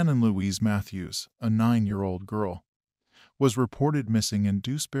 Shannon Louise Matthews, a 9-year-old girl, was reported missing in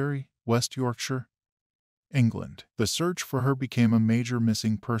Dewsbury, West Yorkshire, England. The search for her became a major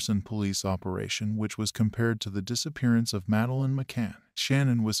missing person police operation which was compared to the disappearance of Madeleine McCann.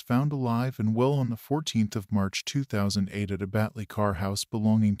 Shannon was found alive and well on the 14th of March 2008 at a Batley car house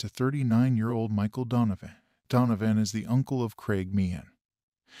belonging to 39-year-old Michael Donovan. Donovan is the uncle of Craig Meehan,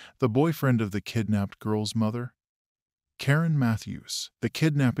 the boyfriend of the kidnapped girl's mother, Karen Matthews. The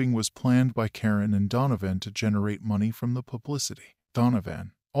kidnapping was planned by Karen and Donovan to generate money from the publicity.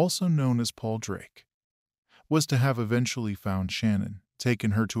 Donovan, also known as Paul Drake, was to have eventually found Shannon,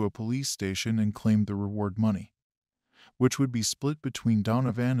 taken her to a police station and claimed the reward money, which would be split between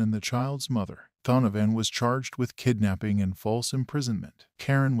Donovan and the child's mother. Donovan was charged with kidnapping and false imprisonment.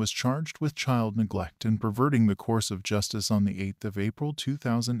 Karen was charged with child neglect and perverting the course of justice on the 8th of April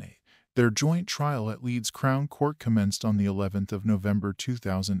 2008. Their joint trial at Leeds Crown Court commenced on the 11th of November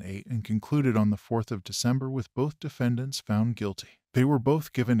 2008 and concluded on the 4th of December with both defendants found guilty. They were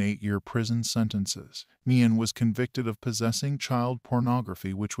both given 8-year prison sentences. Meehan was convicted of possessing child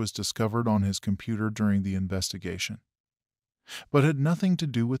pornography which was discovered on his computer during the investigation, but had nothing to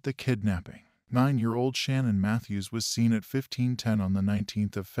do with the kidnapping. 9-year-old Shannon Matthews was seen at 1510 on the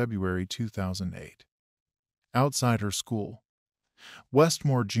 19th of February 2008, outside her school,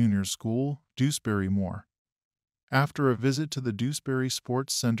 Westmore Junior School, Dewsbury Moor, after a visit to the Dewsbury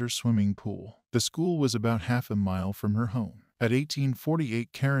Sports Center swimming pool. The school was about half a mile from her home. At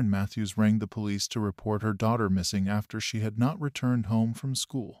 1848, Karen Matthews rang the police to report her daughter missing after she had not returned home from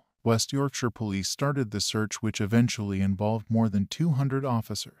school. West Yorkshire Police started the search which eventually involved more than 200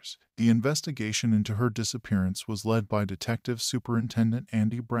 officers. The investigation into her disappearance was led by Detective Superintendent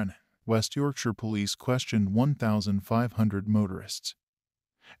Andy Brennan. West Yorkshire Police questioned 1,500 motorists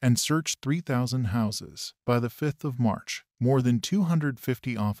and searched 3,000 houses. By the 5th of March, more than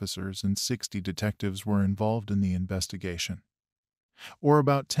 250 officers and 60 detectives were involved in the investigation, or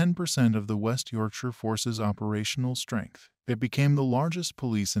about 10% of the West Yorkshire Force's operational strength. It became the largest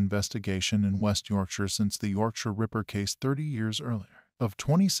police investigation in West Yorkshire since the Yorkshire Ripper case 30 years earlier. Of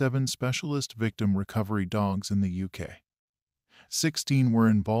 27 specialist victim recovery dogs in the UK, 16 were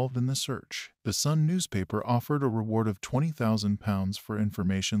involved in the search. The Sun newspaper offered a reward of £20,000 for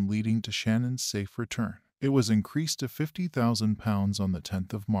information leading to Shannon's safe return. It was increased to £50,000 on the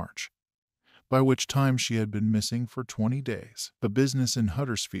 10th of March, by which time she had been missing for 20 days. A business in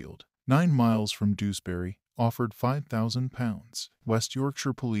Huddersfield, 9 miles from Dewsbury, offered £5,000. West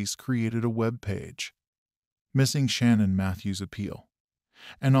Yorkshire Police created a web page, Missing Shannon Matthews Appeal,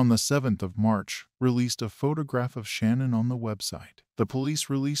 and on the 7th of March, released a photograph of Shannon on the website. The police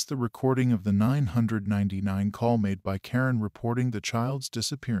released the recording of the 999 call made by Karen reporting the child's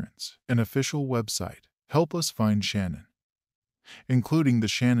disappearance. An official website, Help Us Find Shannon, including the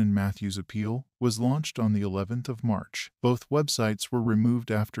Shannon Matthews Appeal, was launched on the 11th of March. Both websites were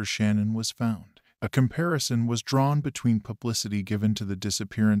removed after Shannon was found. A comparison was drawn between publicity given to the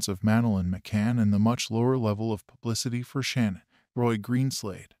disappearance of Madeleine McCann and the much lower level of publicity for Shannon. Roy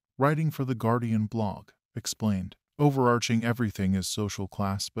Greenslade, writing for the Guardian blog, explained, overarching everything is social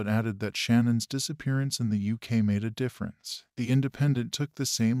class, but added that Shannon's disappearance in the UK made a difference. The Independent took the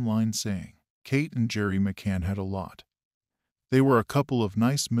same line, saying, Kate and Jerry McCann had a lot. They were a couple of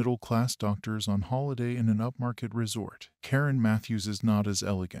nice middle-class doctors on holiday in an upmarket resort. Karen Matthews is not as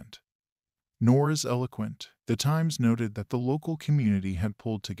elegant, nor as eloquent. The Times noted that the local community had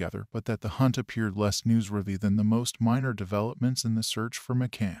pulled together, but that the hunt appeared less newsworthy than the most minor developments in the search for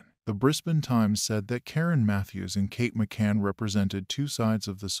McCann. The Brisbane Times said that Karen Matthews and Kate McCann represented two sides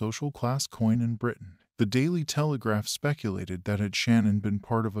of the social class coin in Britain. The Daily Telegraph speculated that had Shannon been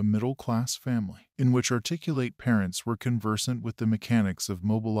part of a middle-class family, in which articulate parents were conversant with the mechanics of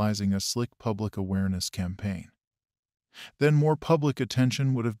mobilizing a slick public awareness campaign, then more public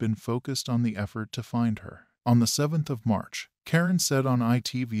attention would have been focused on the effort to find her. On the 7th of March, Karen said on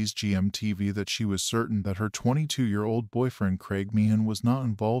ITV's GMTV that she was certain that her 22-year-old boyfriend Craig Meehan was not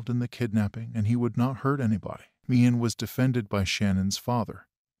involved in the kidnapping and he would not hurt anybody. Meehan was defended by Shannon's father,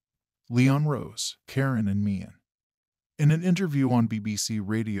 Leon Rose, Karen and Meehan. In an interview on BBC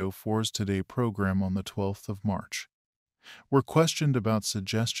Radio 4's Today program on the 12th of March, were questioned about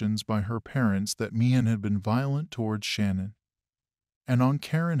suggestions by her parents that Meehan had been violent towards Shannon, and on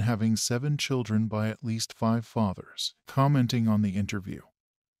Karen having 7 children by at least 5 fathers. Commenting on the interview,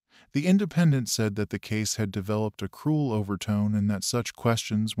 The Independent said that the case had developed a cruel overtone and that such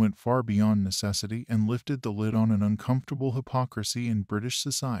questions went far beyond necessity and lifted the lid on an uncomfortable hypocrisy in British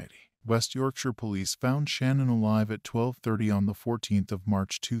society. West Yorkshire Police found Shannon alive at 12:30 on the 14th of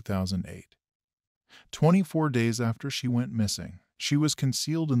March 2008. 24 days after she went missing, she was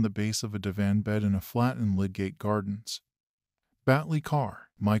concealed in the base of a divan bed in a flat in Lydgate Gardens, Batley Carr.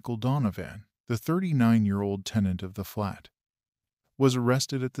 Michael Donovan, the 39-year-old tenant of the flat, was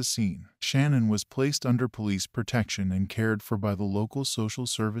arrested at the scene. Shannon was placed under police protection and cared for by the local social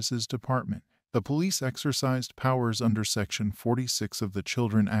services department. The police exercised powers under Section 46 of the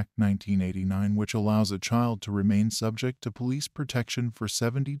Children Act 1989, which allows a child to remain subject to police protection for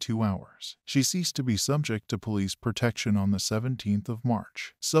 72 hours. She ceased to be subject to police protection on the 17th of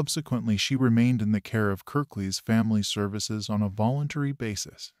March. Subsequently, she remained in the care of Kirklees Family Services on a voluntary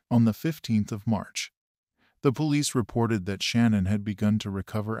basis. On the 15th of March, the police reported that Shannon had begun to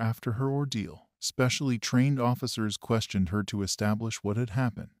recover after her ordeal. Specially trained officers questioned her to establish what had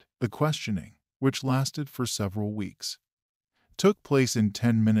happened. The questioning, which lasted for several weeks, took place in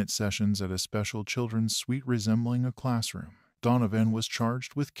 10-minute sessions at a special children's suite resembling a classroom. Donovan was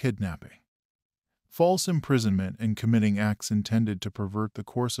charged with kidnapping, false imprisonment, and committing acts intended to pervert the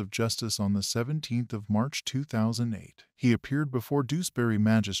course of justice on the 17th of March 2008. He appeared before Dewsbury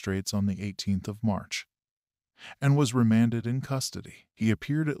magistrates on the 18th of March and was remanded in custody. He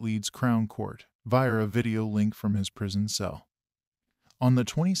appeared at Leeds Crown Court via a video link from his prison cell. On the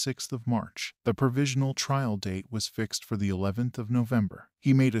 26th of March, the provisional trial date was fixed for the 11th of November.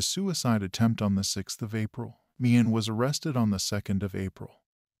 He made a suicide attempt on the 6th of April. Meehan was arrested on the 2nd of April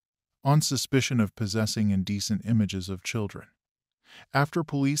on suspicion of possessing indecent images of children. After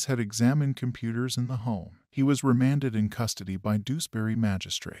police had examined computers in the home, he was remanded in custody by Dewsbury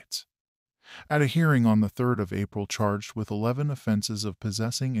magistrates. At a hearing on the 3rd of April, charged with 11 offenses of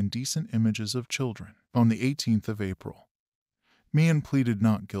possessing indecent images of children. On the 18th of April, Meehan pleaded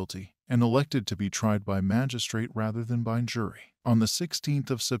not guilty and elected to be tried by magistrate rather than by jury. On the 16th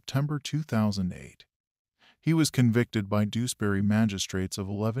of September 2008, he was convicted by Dewsbury magistrates of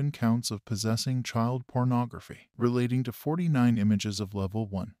 11 counts of possessing child pornography relating to 49 images of level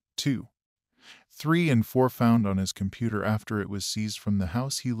 1, 2, 3 and 4 found on his computer after it was seized from the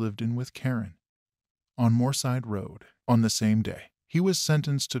house he lived in with Karen on Moorside Road. On the same day, he was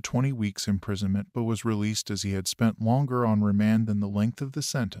sentenced to 20 weeks imprisonment but was released as he had spent longer on remand than the length of the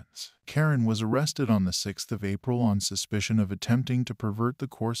sentence. Karen was arrested on the 6th of April on suspicion of attempting to pervert the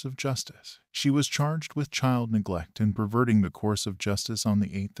course of justice. She was charged with child neglect and perverting the course of justice on the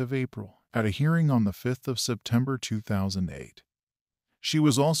 8th of April. At a hearing on the 5th of September 2008, she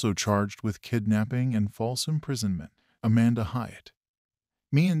was also charged with kidnapping and false imprisonment. Amanda Hyatt,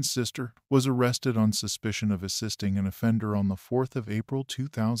 Meehan's sister, was arrested on suspicion of assisting an offender on the 4th of April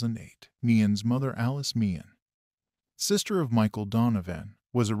 2008. Meehan's mother, Alice Meehan, sister of Michael Donovan,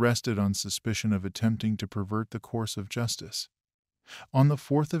 was arrested on suspicion of attempting to pervert the course of justice. On the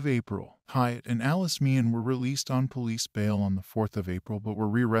 4th of April, Hyatt and Alice Meehan were released on police bail on the 4th of April but were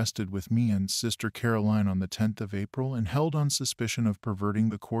rearrested with Meehan's sister Caroline on the 10th of April and held on suspicion of perverting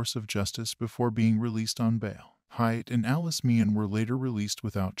the course of justice before being released on bail. Hyatt and Alice Meehan were later released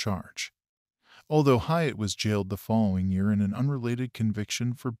without charge, although Hyatt was jailed the following year in an unrelated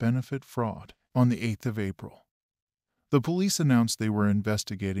conviction for benefit fraud. On the 8th of April, the police announced they were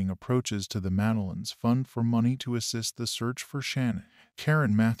investigating approaches to the Madeline's Fund for money to assist the search for Shannon.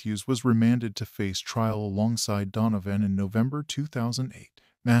 Karen Matthews was remanded to face trial alongside Donovan in November 2008.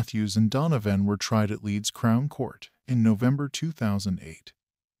 Matthews and Donovan were tried at Leeds Crown Court in November 2008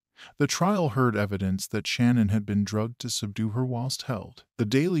 The trial heard evidence that Shannon had been drugged to subdue her whilst held. The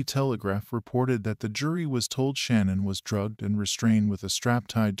Daily Telegraph reported that the jury was told Shannon was drugged and restrained with a strap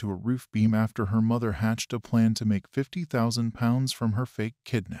tied to a roof beam after her mother hatched a plan to make £50,000 from her fake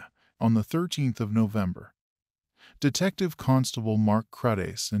kidnap. On the 13th of November, Detective Constable Mark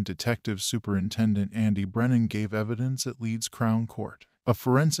Cruddace and Detective Superintendent Andy Brennan gave evidence at Leeds Crown Court. A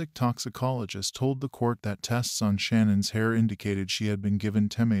forensic toxicologist told the court that tests on Shannon's hair indicated she had been given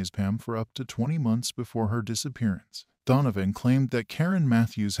temazepam for up to 20 months before her disappearance. Donovan claimed that Karen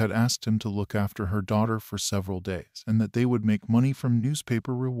Matthews had asked him to look after her daughter for several days and that they would make money from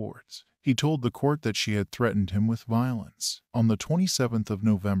newspaper rewards. He told the court that she had threatened him with violence. On the 27th of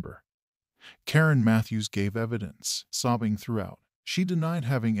November, Karen Matthews gave evidence, sobbing throughout. She denied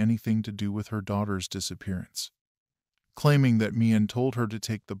having anything to do with her daughter's disappearance, claiming that Meehan told her to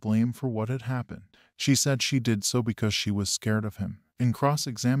take the blame for what had happened. She said she did so because she was scared of him. In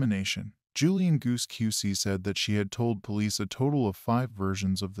cross-examination, Julian Goose QC said that she had told police a total of 5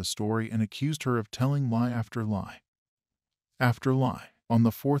 versions of the story and accused her of telling lie after lie after lie. On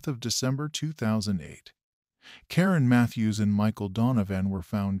the 4th of December 2008, Karen Matthews and Michael Donovan were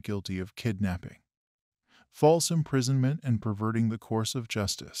found guilty of kidnapping, false imprisonment, and perverting the course of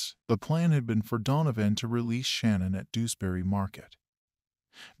justice. The plan had been for Donovan to release Shannon at Dewsbury Market,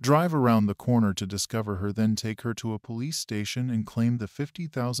 drive around the corner to discover her, then take her to a police station and claim the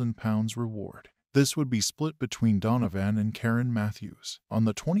 £50,000 reward. This would be split between Donovan and Karen Matthews. On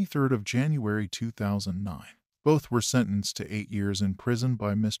the 23rd of January 2009, both were sentenced to 8 years in prison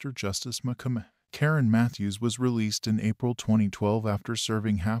by Mr. Justice McCammon. Karen Matthews was released in April 2012 after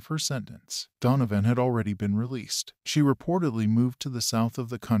serving half her sentence. Donovan had already been released. She reportedly moved to the south of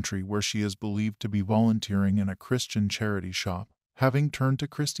the country where she is believed to be volunteering in a Christian charity shop, having turned to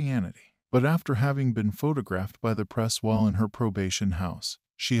Christianity. But after having been photographed by the press while in her probation house,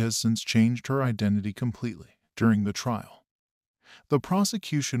 she has since changed her identity completely. During the trial, the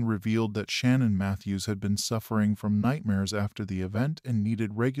prosecution revealed that Shannon Matthews had been suffering from nightmares after the event and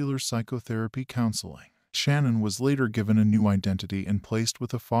needed regular psychotherapy counseling. Shannon was later given a new identity and placed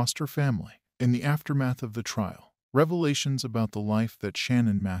with a foster family. In the aftermath of the trial, revelations about the life that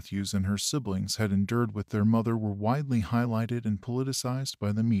Shannon Matthews and her siblings had endured with their mother were widely highlighted and politicized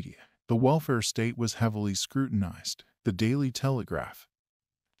by the media. The welfare state was heavily scrutinized. The Daily Telegraph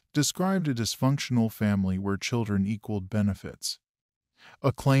described a dysfunctional family where children equaled benefits,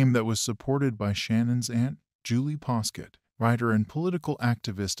 a claim that was supported by Shannon's aunt, Julie Poskett. Writer and political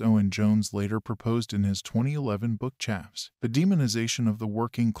activist Owen Jones later proposed in his 2011 book Chaps, the demonization of the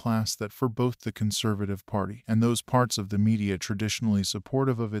working class that for both the Conservative Party and those parts of the media traditionally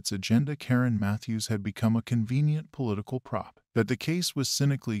supportive of its agenda, Karen Matthews had become a convenient political prop, that the case was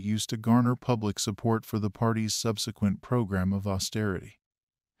cynically used to garner public support for the party's subsequent program of austerity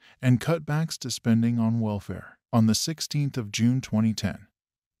and cutbacks to spending on welfare. On the 16th of June 2010,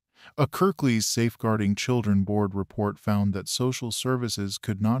 a Kirklees Safeguarding Children Board report found that social services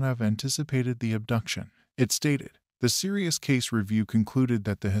could not have anticipated the abduction. It stated, "The serious case review concluded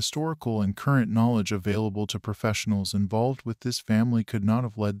that the historical and current knowledge available to professionals involved with this family could not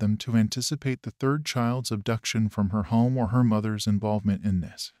have led them to anticipate the third child's abduction from her home or her mother's involvement in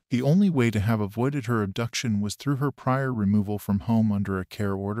this. The only way to have avoided her abduction was through her prior removal from home under a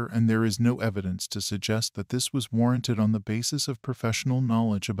care order, and there is no evidence to suggest that this was warranted on the basis of professional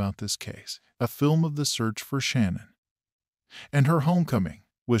knowledge about this case." A film of the search for Shannon and her homecoming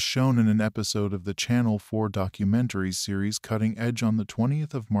was shown in an episode of the Channel 4 documentary series Cutting Edge on the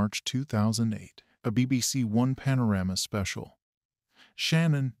 20th of March 2008, a BBC One Panorama special.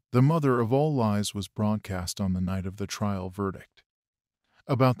 Shannon, the Mother of All Lies, was broadcast on the night of the trial verdict.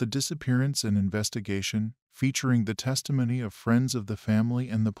 About the disappearance and investigation, featuring the testimony of friends of the family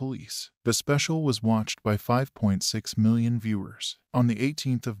and the police. The special was watched by 5.6 million viewers. On the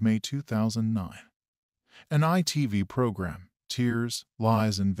 18th of May 2009, an ITV program, Tears,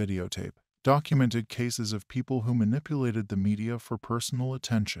 Lies and Videotape, documented cases of people who manipulated the media for personal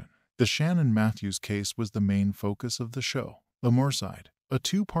attention. The Shannon Matthews case was the main focus of the show. The Moorside, a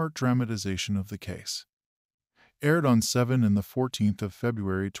 2-part dramatization of the case, aired on 7 and 14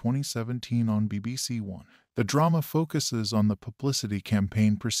 February 2017 on BBC One. The drama focuses on the publicity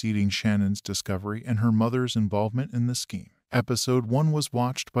campaign preceding Shannon's discovery and her mother's involvement in the scheme. Episode 1 was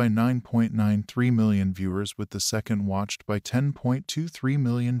watched by 9.93 million viewers, with the second watched by 10.23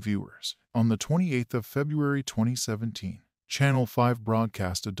 million viewers. On the 28th of February 2017, Channel 5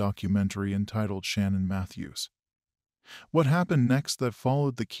 broadcast a documentary entitled Shannon Matthews: What Happened Next, that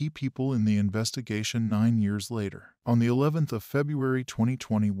followed the key people in the investigation 9 years later. On the 11th of February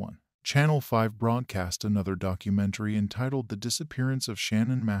 2021, Channel 5 broadcast another documentary entitled The Disappearance of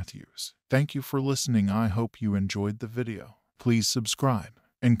Shannon Matthews. Thank you for listening. I hope you enjoyed the video. Please subscribe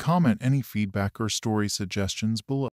and comment any feedback or story suggestions below.